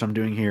image search I'm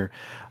doing here,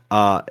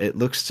 it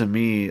looks to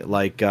me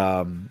like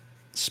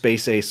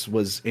Space Ace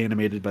was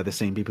animated by the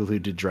same people who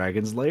did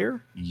Dragon's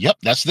Lair. Yep,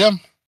 that's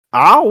them.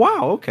 Oh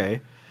wow,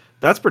 okay,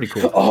 that's pretty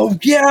cool. Oh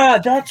yeah,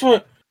 that's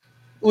what.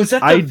 Was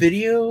that the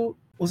video?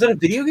 Was that a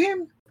video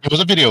game? It was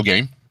a video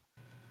game.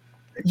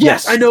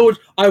 Yes, I know.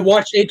 I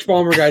watched H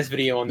Bomber Guy's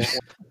video on that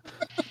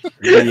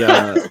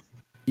one.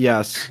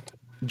 Yes,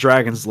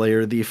 Dragon's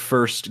Lair, the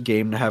first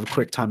game to have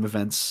QuickTime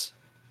events.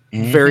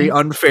 Mm-hmm. Very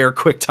unfair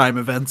QuickTime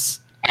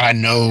events. I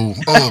know.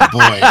 Oh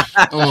boy.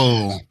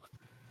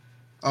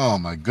 Oh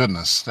my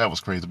goodness, that was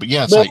crazy. But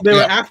yeah, they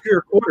were after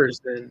your quarters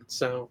then.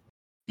 So.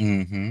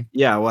 Mm-hmm.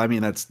 Yeah, well, I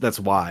mean that's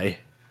why.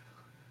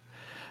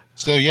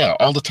 So yeah,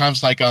 all the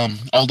times like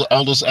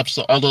all those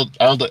episodes, all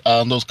the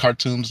those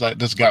cartoons like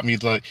this got me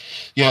like,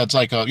 yeah, it's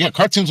like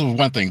cartoons was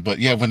one thing, but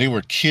yeah, when they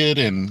were kid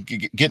and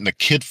getting the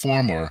kid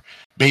form or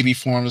baby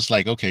form, it's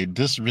like, okay,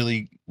 this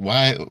really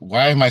why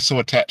am I so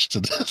attached to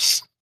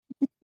this?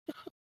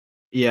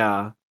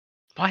 Yeah.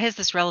 Why is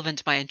this relevant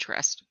to my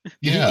interest?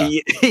 Yeah.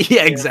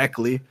 Yeah,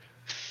 exactly.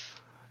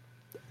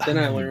 Then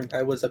I learned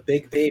I was a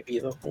big baby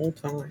the whole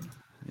time.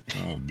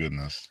 Oh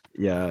goodness.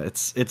 Yeah,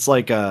 it's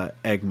like a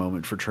egg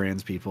moment for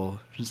trans people.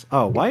 Just,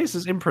 oh, why is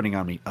this imprinting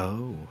on me?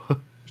 Oh.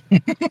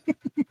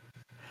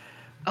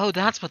 Oh,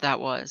 that's what that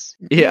was.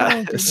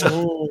 Yeah.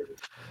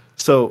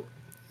 So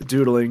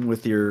doodling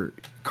with your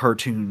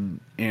cartoon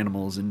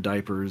animals in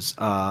diapers,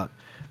 what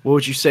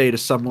would you say to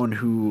someone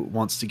who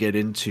wants to get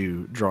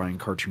into drawing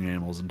cartoon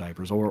animals in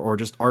diapers or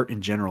just art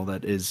in general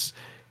that is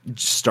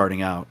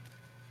starting out?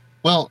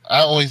 Well,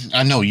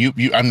 I know you.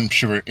 I'm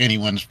sure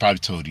anyone's probably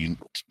told you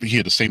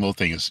hear the same old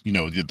thing as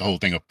the whole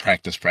thing of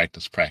practice,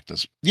 practice,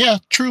 practice. Yeah,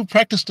 true.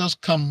 Practice does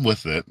come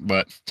with it,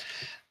 but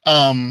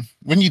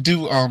when you do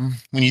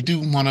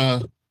want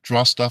to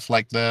draw stuff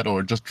like that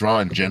or just draw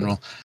in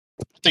general,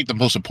 I think the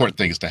most important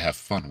thing is to have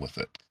fun with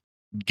it.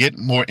 Get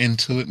more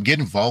into it, get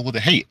involved with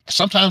it. Hey,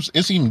 sometimes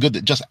it's even good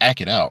to just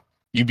act it out.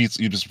 You'd be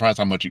surprised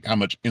how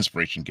much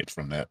inspiration you get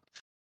from that.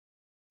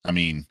 I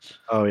mean,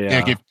 Oh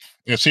yeah,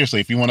 yeah. seriously,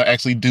 if you want to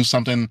actually do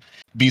something,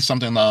 be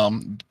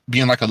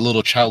in like a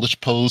little childish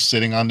pose,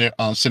 sitting on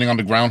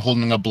the ground,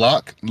 holding a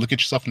block, look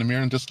at yourself in the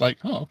mirror, and just like,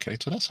 oh, okay,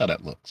 so that's how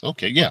that looks.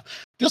 Okay, yeah,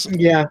 just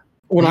Yeah.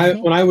 When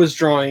Mhm. I was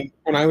drawing,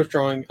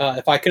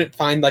 if I couldn't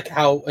find like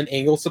how an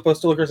angle's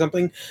supposed to look or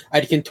something,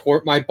 I'd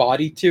contort my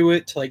body to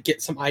it to like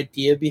get some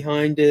idea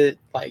behind it.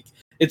 Like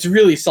it's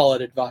really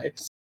solid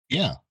advice.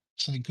 Yeah.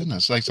 Say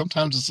goodness, like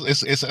sometimes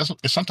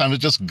sometimes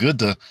it's just good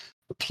to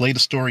play the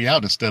story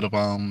out instead of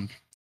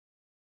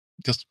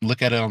just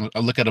look at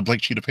a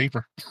blank sheet of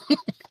paper.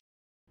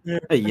 Yeah,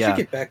 Hey, I should yeah.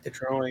 get back to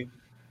drawing.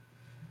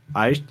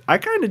 I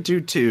kind of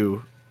do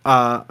too.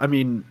 I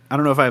mean, I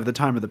don't know if I have the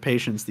time or the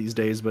patience these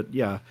days, but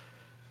yeah.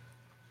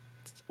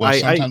 Well,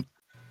 sometimes,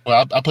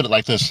 well, I put it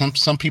like this: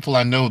 some people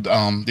I know,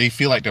 they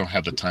feel like they don't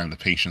have the time, the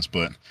patience,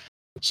 but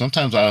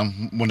sometimes,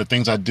 one of the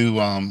things I do,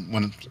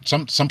 when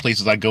some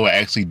places I go, I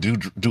actually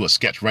do a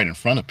sketch right in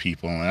front of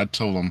people, and I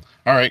told them,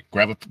 all right,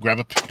 grab a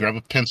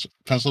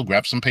pencil,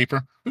 grab some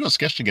paper. We're gonna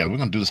sketch together. We're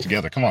gonna do this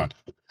together. Come on.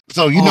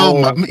 So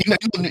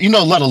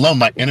let alone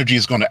my energy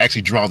is going to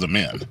actually draw them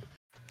in.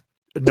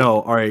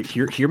 No, all right.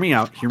 Hear me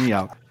out. Hear me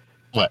out.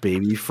 What?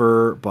 Baby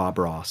for Bob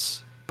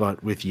Ross,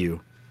 but with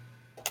you.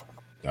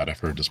 God, I've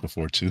heard this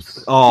before too.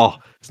 Oh,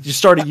 did you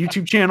start a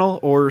YouTube channel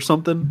or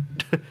something?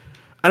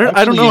 I don't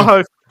Actually, know yeah.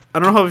 how I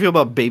don't know how I feel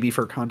about baby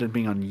fur content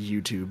being on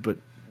YouTube, but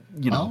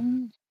you know.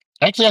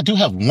 Actually, I do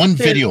have one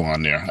video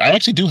on there. I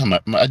actually do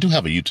have I do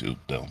have a YouTube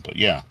though, but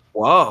yeah.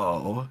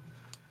 Whoa.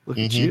 Look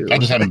at you. I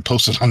just haven't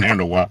posted on there in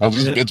a while.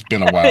 It's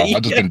been a while.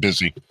 I've just been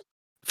busy.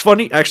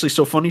 Funny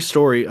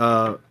story.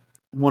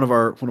 One of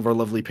our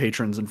lovely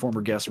patrons and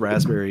former guest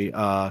Raspberry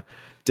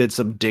did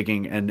some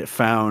digging and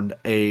found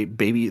the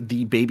Baby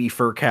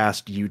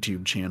Furcast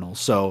YouTube channel.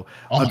 So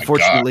Oh my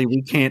unfortunately,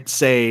 we can't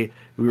say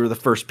we were the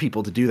first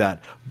people to do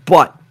that,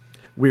 but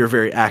we were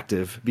very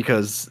active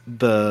because I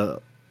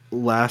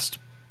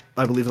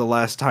believe the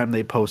last time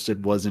they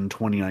posted was in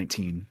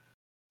 2019.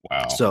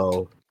 Wow.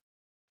 So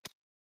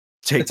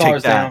take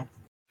ours that. now.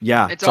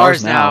 Yeah, it's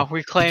ours now.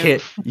 We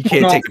claim you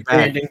can't take it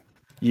back.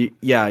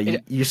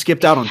 You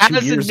skipped out on 2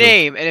 years. It has a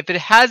name, and if it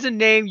has a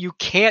name, you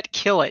can't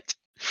kill it.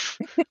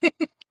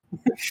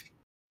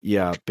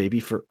 Yeah, baby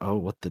for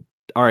what the.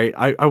 All right,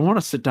 I want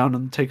to sit down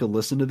and take a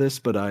listen to this,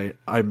 but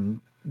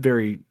I'm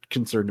very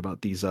concerned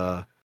about these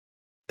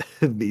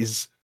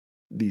these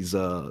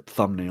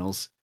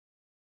thumbnails.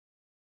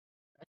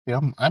 Yeah,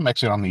 I'm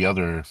actually on the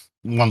other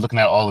one, looking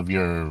at all of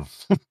your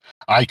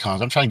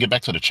icons. I'm trying to get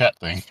back to the chat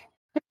thing.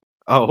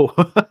 Oh.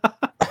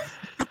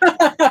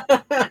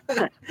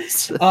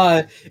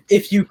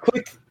 If you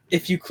click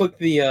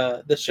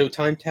the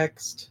Showtime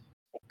text,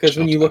 because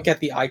when you look at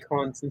the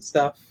icons and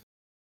stuff,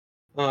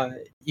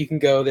 you can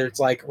go there. It's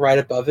like right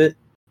above it.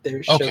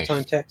 There's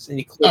Showtime text, and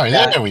you click all right,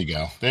 that. there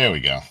we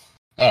go.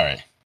 All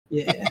right.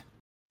 Yeah.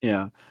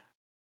 Yeah.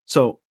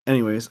 So,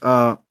 anyways,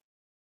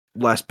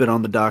 last bit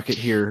on the docket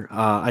here.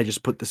 I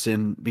just put this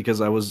in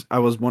because I was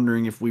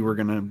wondering if we were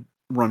gonna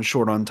run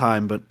short on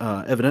time, but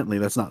evidently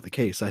that's not the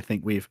case. I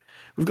think we've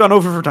gone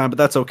over for time, but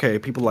that's okay.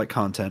 People like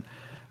content.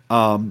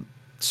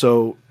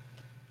 So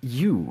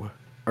you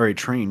are a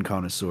train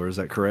connoisseur, is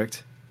that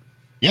correct?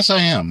 Yes, I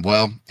am.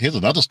 Well, here's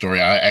another story.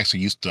 I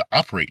actually used to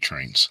operate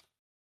trains.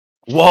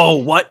 Whoa,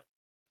 what?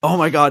 Oh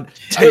my god.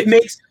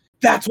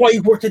 That's why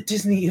you worked at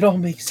Disney. It all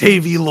makes sense.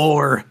 Tavi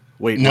lore.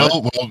 Wait, no,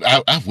 what?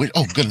 well,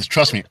 oh goodness,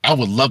 trust me, I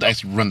would love to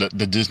actually run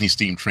the Disney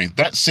steam train.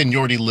 That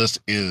seniority list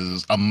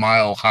is a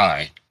mile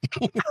high.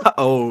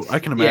 Oh, I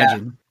can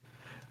imagine.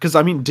 Because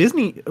I mean,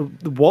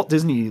 Walt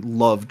Disney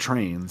loved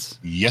trains.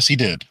 Yes, he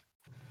did.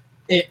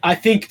 I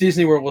think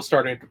Disney World was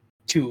started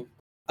to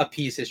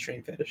appease his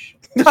train fetish.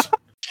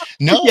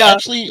 No, yeah,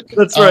 actually,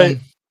 that's right.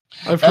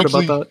 I've heard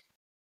about that.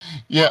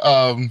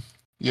 Yeah,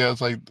 yeah,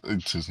 it's like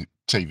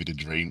Tavi the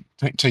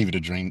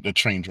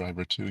train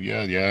driver too.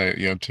 Yeah,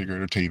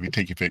 Tigger or Tavi,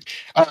 take your pick.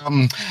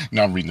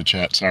 Now I'm reading the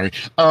chat. Sorry.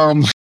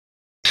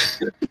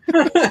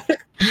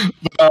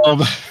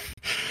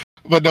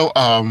 But no.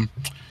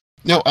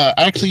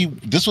 Actually,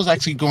 this was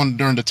actually going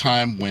during the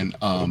time when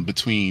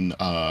between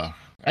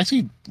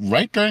actually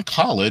right during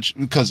college,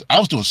 because I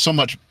was doing so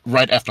much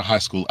right after high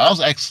school. I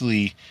was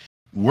actually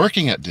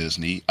working at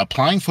Disney,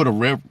 applying /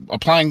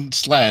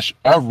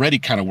 already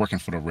kind of working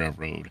for the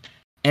railroad,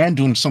 and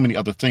doing so many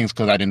other things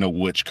because I didn't know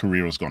which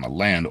career was going to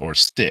land or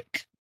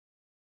stick.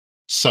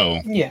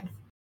 So yeah.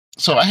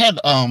 So I had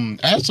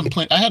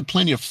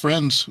plenty of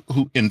friends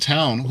in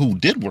town who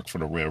did work for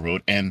the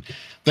railroad, and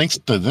thanks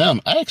to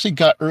them, I actually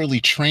got early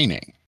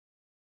training.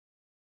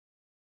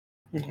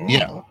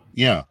 Oh.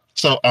 Yeah.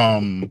 So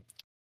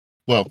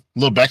well,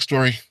 little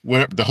backstory.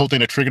 Where the whole thing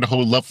that triggered the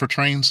whole love for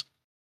trains.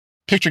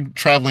 Picture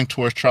traveling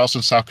towards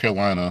Charleston, South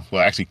Carolina.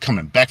 Well, actually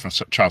coming back from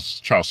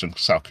Charleston,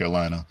 South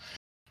Carolina,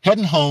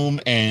 heading home,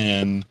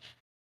 and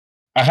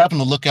I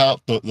happened to look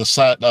out the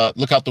side,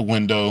 look out the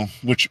window,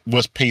 which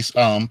was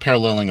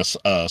paralleling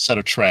a set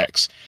of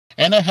tracks,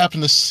 and I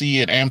happened to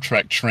see an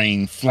Amtrak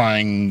train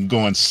flying,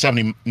 going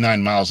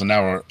 79 miles an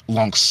hour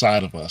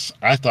alongside of us.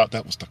 I thought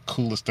that was the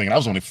coolest thing. I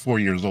was only 4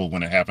 years old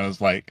when it happened.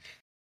 It's like,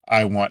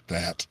 I want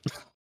that.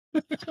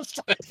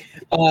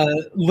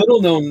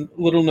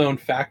 Little known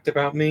fact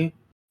about me.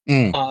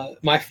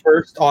 My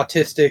first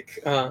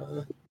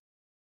autistic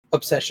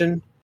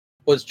obsession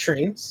was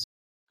trains.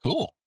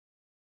 Cool.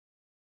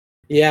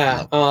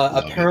 Yeah.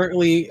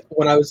 Apparently,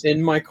 when I was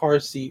in my car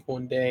seat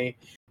one day,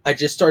 I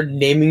just started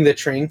naming the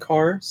train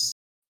cars.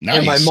 Nice.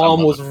 And my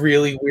mom was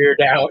really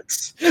weirded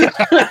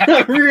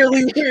out.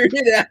 Really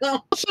weirded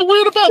out. What's so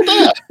weird about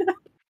that?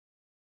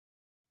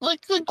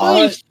 Like, good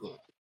grief.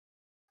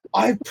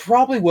 I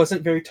probably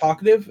wasn't very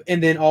talkative,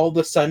 and then all of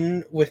a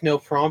sudden, with no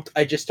prompt,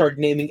 I just started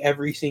naming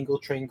every single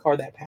train car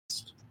that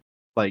passed.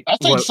 Like, I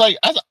think it's like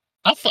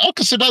I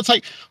consider that's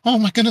like, oh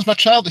my goodness, my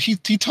child, he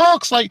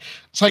talks like,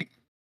 it's like,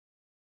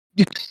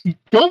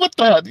 go with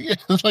that. Yeah,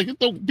 it's like,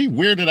 don't be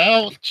weirded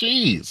out.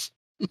 Jeez.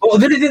 Well,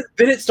 then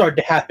it started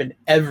to happen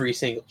every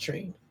single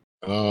train.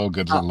 Oh,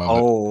 goodness, I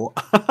love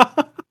it.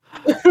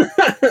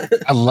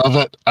 I love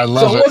it. I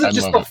love it. So it wasn't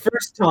just the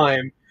first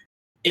time.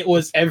 It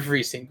was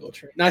every single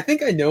train. And I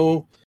think I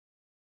know,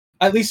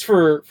 at least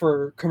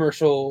for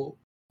commercial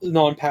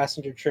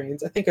non-passenger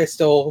trains, I think it's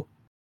still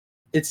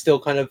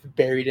kind of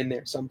buried in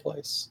there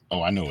someplace.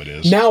 Oh, I know it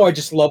is. Now I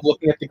just love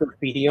looking at the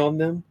graffiti on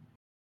them.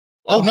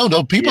 Oh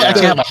no! People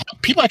actually have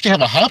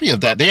a hobby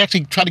of that. They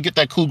actually try to get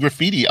that cool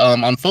graffiti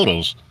on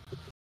photos.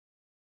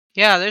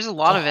 Yeah, there's a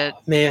lot of it,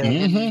 man.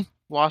 In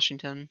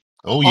Washington.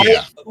 Oh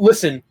yeah.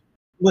 Listen.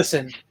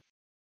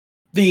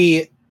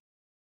 The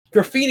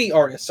graffiti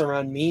artists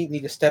around me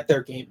need to step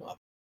their game up.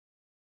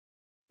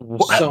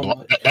 So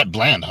much. That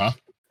bland, huh?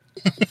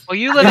 Well,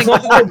 you live in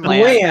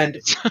bland.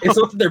 It's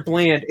not that they're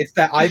bland. It's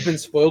that I've been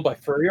spoiled by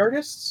furry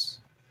artists,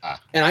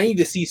 and I need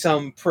to see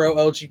some pro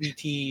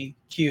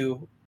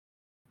LGBTQ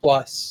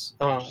plus.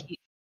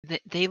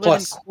 They live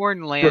in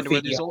cornland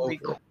where there's only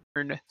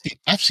corn.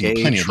 I've seen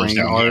plenty of those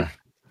down here.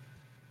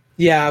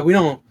 Yeah, we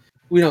don't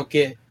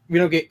get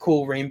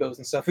cool rainbows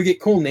and stuff. We get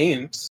cool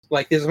names.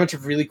 Like, there's a bunch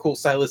of really cool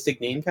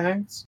stylistic name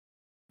tags,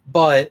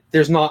 but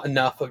there's not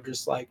enough of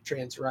just like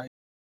trans rights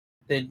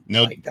and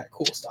like that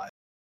cool style.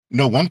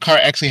 No, one car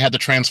actually had the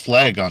trans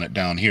flag on it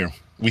down here.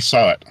 We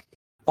saw it.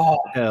 Oh,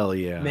 hell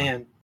yeah,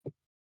 man!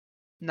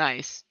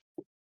 Nice.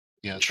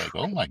 Yeah, it's like,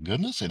 oh my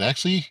goodness, it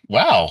actually,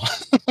 wow.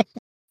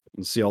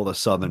 You see all the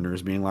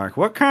Southerners being like,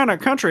 "What kind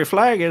of country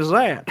flag is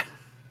that?"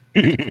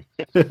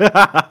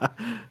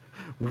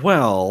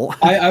 Well,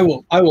 I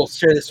will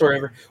share this story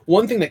ever.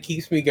 One thing that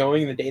keeps me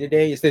going in the day to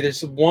day is that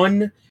there's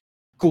one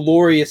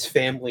glorious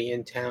family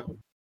in town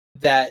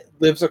that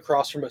lives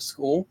across from a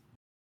school,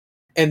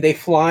 and they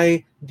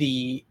fly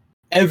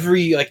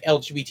every like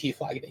LGBT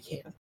flag they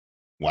can.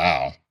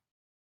 Wow.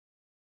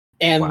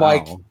 And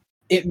like,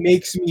 it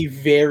makes me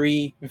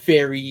very,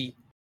 very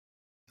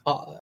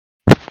I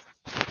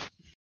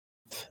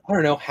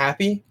don't know,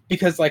 happy,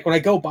 because like when I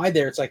go by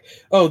there, it's like,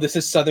 oh, this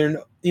is southern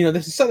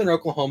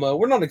Oklahoma.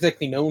 We're not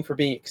exactly known for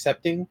being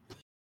accepting.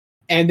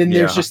 And then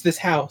there's just this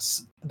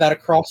house that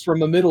across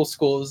from a middle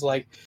school is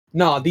like,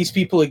 nah, these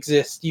people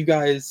exist. You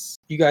guys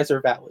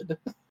are valid.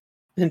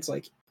 And it's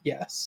like,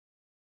 yes.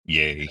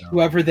 Yay.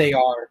 Whoever they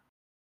are,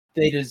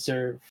 they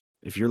deserve.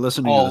 If you're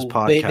listening to this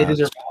podcast, they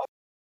deserve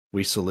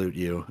we salute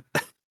you.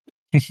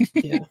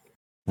 Yeah.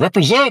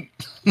 Represent.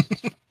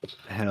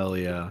 Hell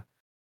yeah.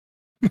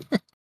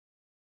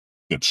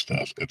 Good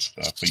stuff. But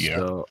yeah.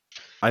 So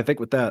I think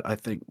with that,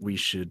 we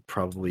should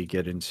probably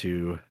get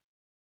into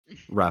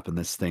wrapping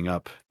this thing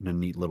up in a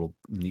neat little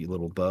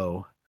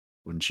bow,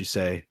 wouldn't you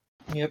say?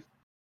 Yep.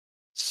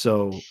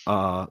 So,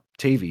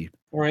 Tavi.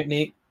 All right,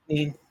 Nate.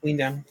 Lean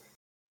down.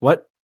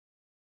 What?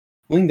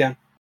 Lean down.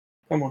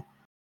 Come on.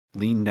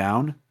 Lean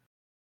down?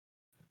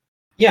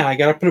 Yeah, I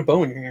gotta put a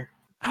bow in your hair.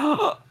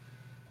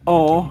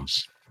 Oh,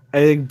 I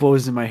think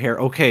bow's in my hair.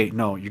 Okay,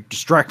 no, you're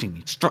distracting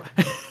me.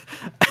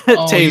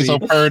 Oh, he's so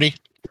pretty.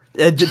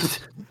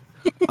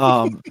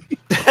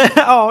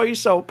 Oh, he's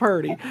so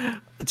pretty.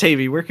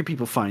 Tavi, where can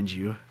people find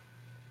you?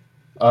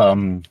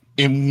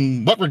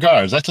 In what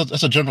regards?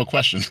 That's a general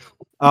question.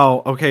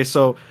 Oh, okay.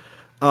 So,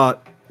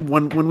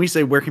 when we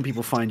say where can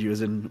people find you,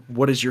 as in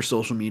what is your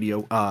social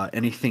media?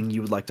 Anything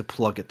you would like to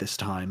plug at this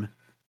time?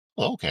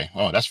 Oh, okay.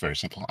 Oh, that's very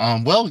simple.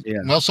 Well,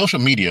 social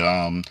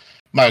media.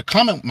 My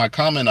common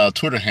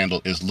Twitter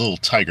handle is Lil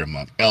Tiger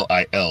Monk.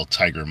 LIL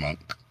Tiger Monk.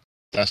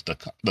 That's the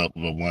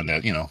one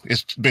that,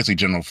 it's basically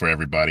general for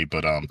everybody.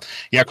 But of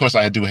course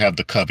I do have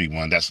the cubby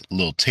one. That's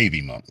Lil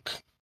Tavi Monk.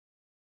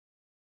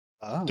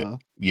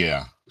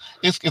 Yeah,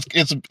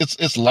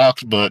 it's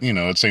locked, but at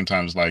the same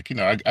time it's like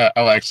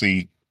I'll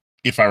actually,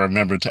 if I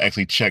remember to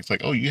actually check, it's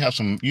like, oh, you have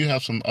some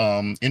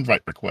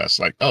invite requests.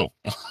 Like, oh,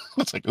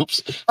 it's like,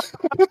 oops.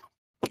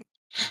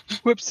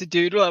 Whoopsie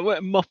doodle, I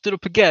went and mopped it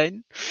up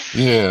again.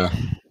 Yeah.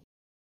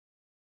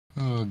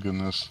 Oh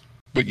goodness.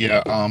 But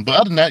yeah, but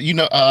other than that,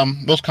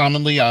 most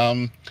commonly,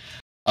 I'm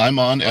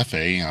on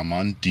FA, I'm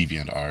on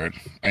DeviantArt,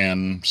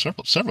 and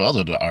several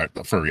other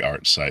furry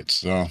art sites.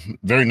 So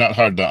very not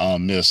hard to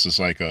miss. It's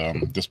like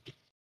just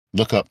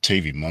look up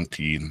Tavi Monk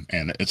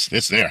and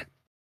it's there.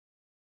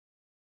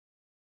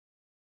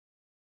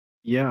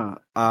 Yeah,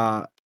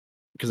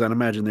 because I'd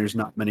imagine there's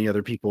not many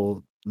other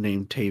people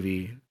named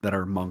Tavi that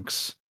are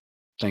monks,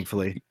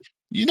 thankfully.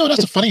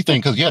 That's a funny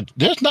thing because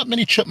there's not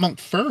many chipmunk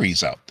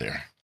furries out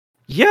there.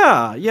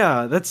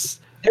 Yeah, that's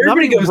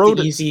everybody goes wrote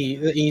the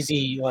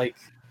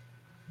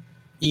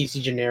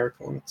easy generic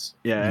ones.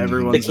 Yeah, Mhm.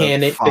 everyone's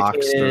a fox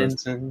the or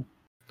canons and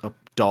a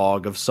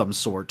dog of some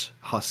sort,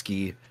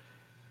 husky.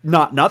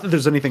 Not that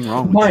there's anything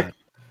wrong with that.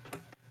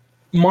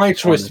 My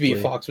choice to be a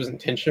honestly. fox was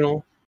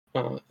intentional.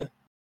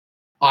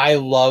 I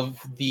love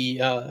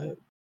the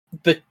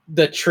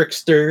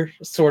trickster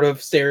sort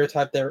of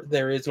stereotype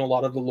there is in a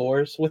lot of the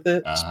lores with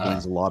it.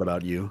 Explains a lot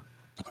about you.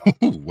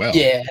 Well,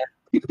 Yeah.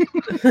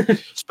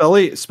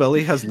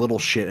 Spelly has little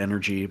shit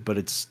energy, but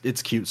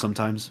it's cute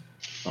sometimes.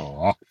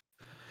 Aw.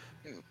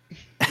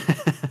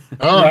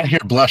 Oh, I hear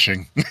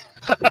blushing.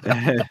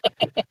 That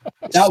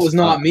was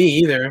not me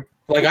either.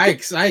 Like I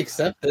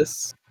accept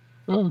this.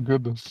 Oh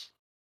goodness.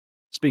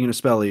 Speaking of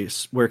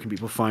Spelly, where can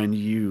people find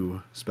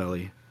you,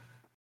 Spelly?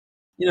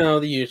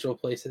 The usual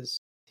places.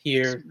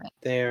 Here,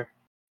 there,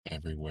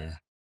 Everywhere.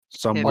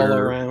 Somewhere all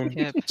around.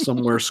 Yep.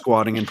 somewhere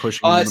squatting and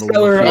pushing in the middle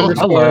Stellar of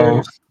the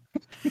hello.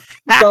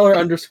 Stellar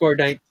underscore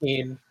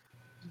 19.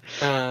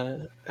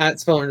 At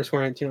Stellar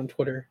underscore 19 on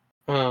Twitter.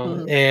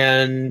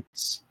 And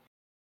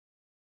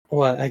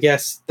what? I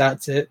guess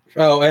that's it.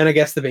 Oh, and I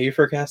guess the Baby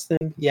Furcast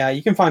thing. Yeah,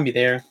 you can find me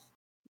there.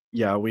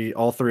 Yeah, we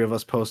all three of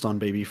us post on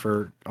the Baby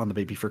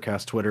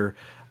Furcast Twitter.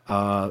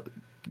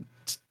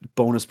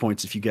 Bonus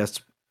points if you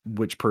guessed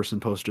which person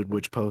posted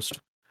which post.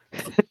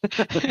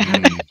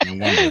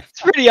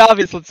 It's pretty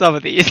obvious with some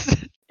of these.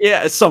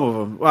 Yeah, some of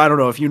them. I don't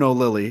know if you know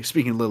Lily.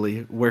 Speaking of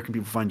Lily, where can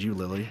people find you,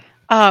 Lily?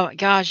 Oh my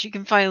gosh, you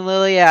can find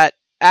Lily at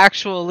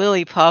actual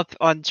Lily Pup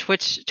on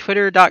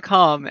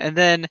twitter.com, and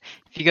then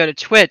if you go to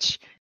Twitch,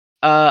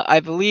 I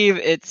believe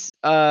it's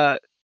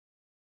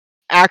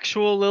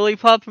actual Lily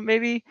Pup,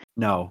 maybe?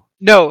 No.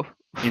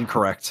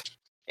 Incorrect.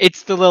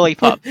 It's the Lily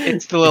Pup.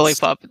 It's the Lily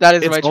Pup. That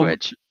is my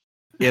Twitch.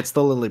 It's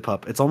the Lily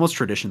Pup. It's almost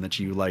tradition that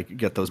you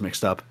get those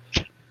mixed up.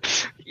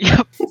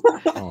 Yep.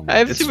 Oh, I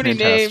have it's too many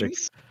fantastic.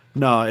 names.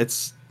 No,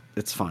 it's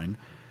fine.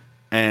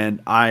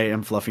 And I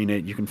am Fluffy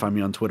Nate. You can find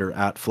me on Twitter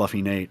at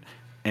Fluffy Nate,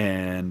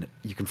 and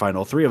you can find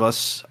all three of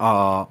us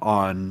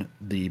on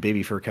the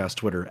Baby Furcast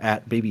Twitter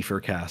at Baby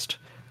Furcast.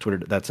 Twitter.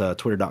 That's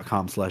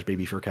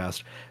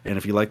twitter.com/babyfurcast. And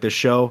if you like this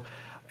show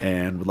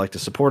and would like to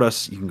support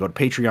us, you can go to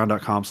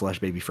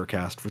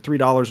patreon.com/babyfurcast for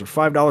 $3 or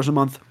 $5 a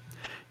month.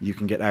 You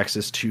can get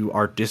access to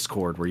our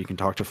Discord where you can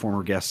talk to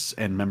former guests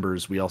and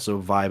members. We also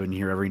vibe in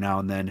here every now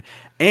and then.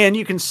 And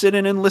you can sit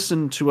in and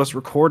listen to us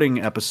recording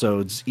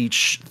episodes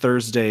each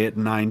Thursday at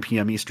 9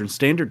 p.m. Eastern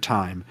Standard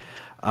Time.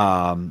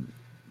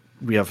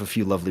 We have a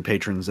few lovely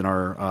patrons in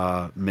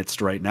our midst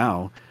right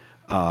now.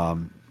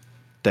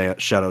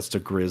 Shout outs to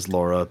Grizz,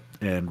 Laura,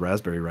 and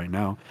Raspberry right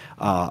now.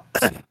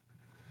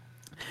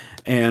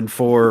 And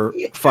for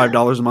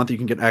 $5 a month, you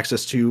can get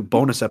access to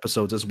bonus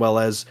episodes as well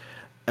as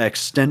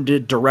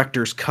extended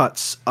director's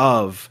cuts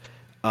of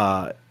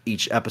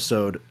each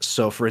episode.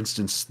 So, for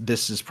instance,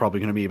 this is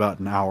probably going to be about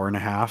an hour and a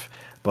half,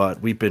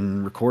 but we've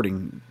been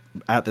recording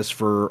at this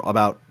for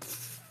about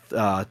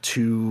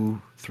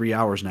 2-3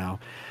 hours now.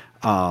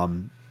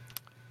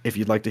 If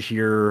you'd like to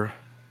hear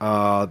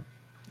Tavi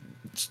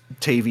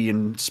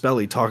and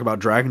Spelly talk about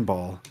Dragon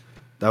Ball,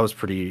 that was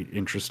pretty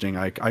interesting.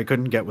 I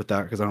couldn't get with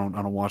that because I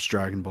don't watch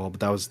Dragon Ball, but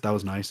that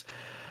was nice.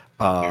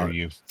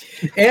 You.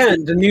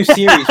 And a new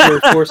series where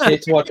we're forced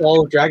to watch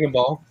all of Dragon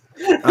Ball.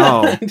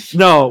 Oh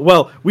no!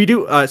 Well, we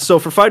do. So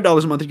for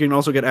 $5 a month, you can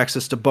also get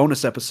access to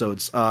bonus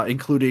episodes,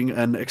 including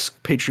an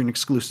Patreon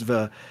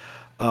exclusive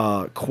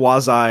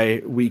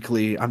quasi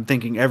weekly. I'm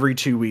thinking every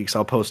 2 weeks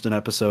I'll post an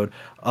episode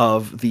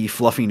of the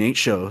Fluffy Nate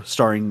Show,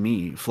 starring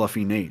me,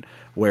 Fluffy Nate,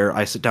 where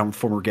I sit down with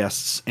former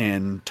guests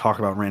and talk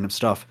about random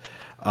stuff.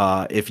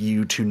 If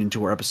you tuned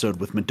into our episode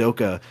with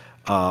Madoka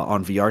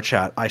on VR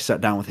chat, I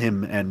sat down with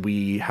him and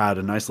we had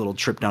a nice little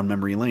trip down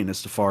memory lane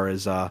as far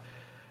as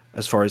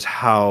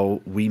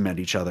how we met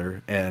each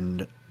other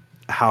and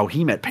how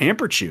he met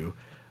Pamperchew,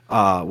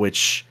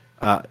 which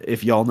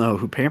if y'all know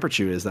who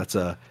Pamperchew is, that's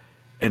an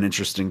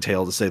interesting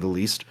tale to say the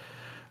least.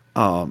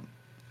 But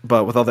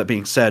with all that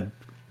being said,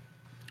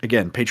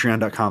 again,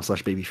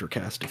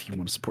 patreon.com/babyfurcast if you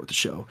want to support the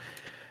show.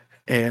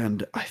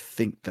 And I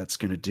think that's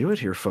going to do it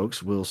here,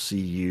 folks. We'll see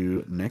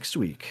you next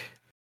week.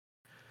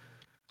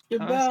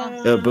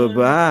 Goodbye.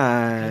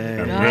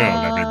 Bye-bye.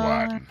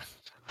 Farewell,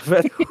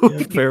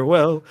 everyone.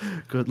 Farewell.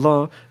 Good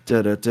luck.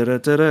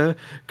 Da-da-da-da-da-da.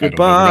 I don't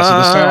know the rest of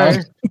the Goodbye.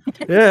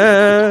 song.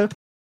 Yeah.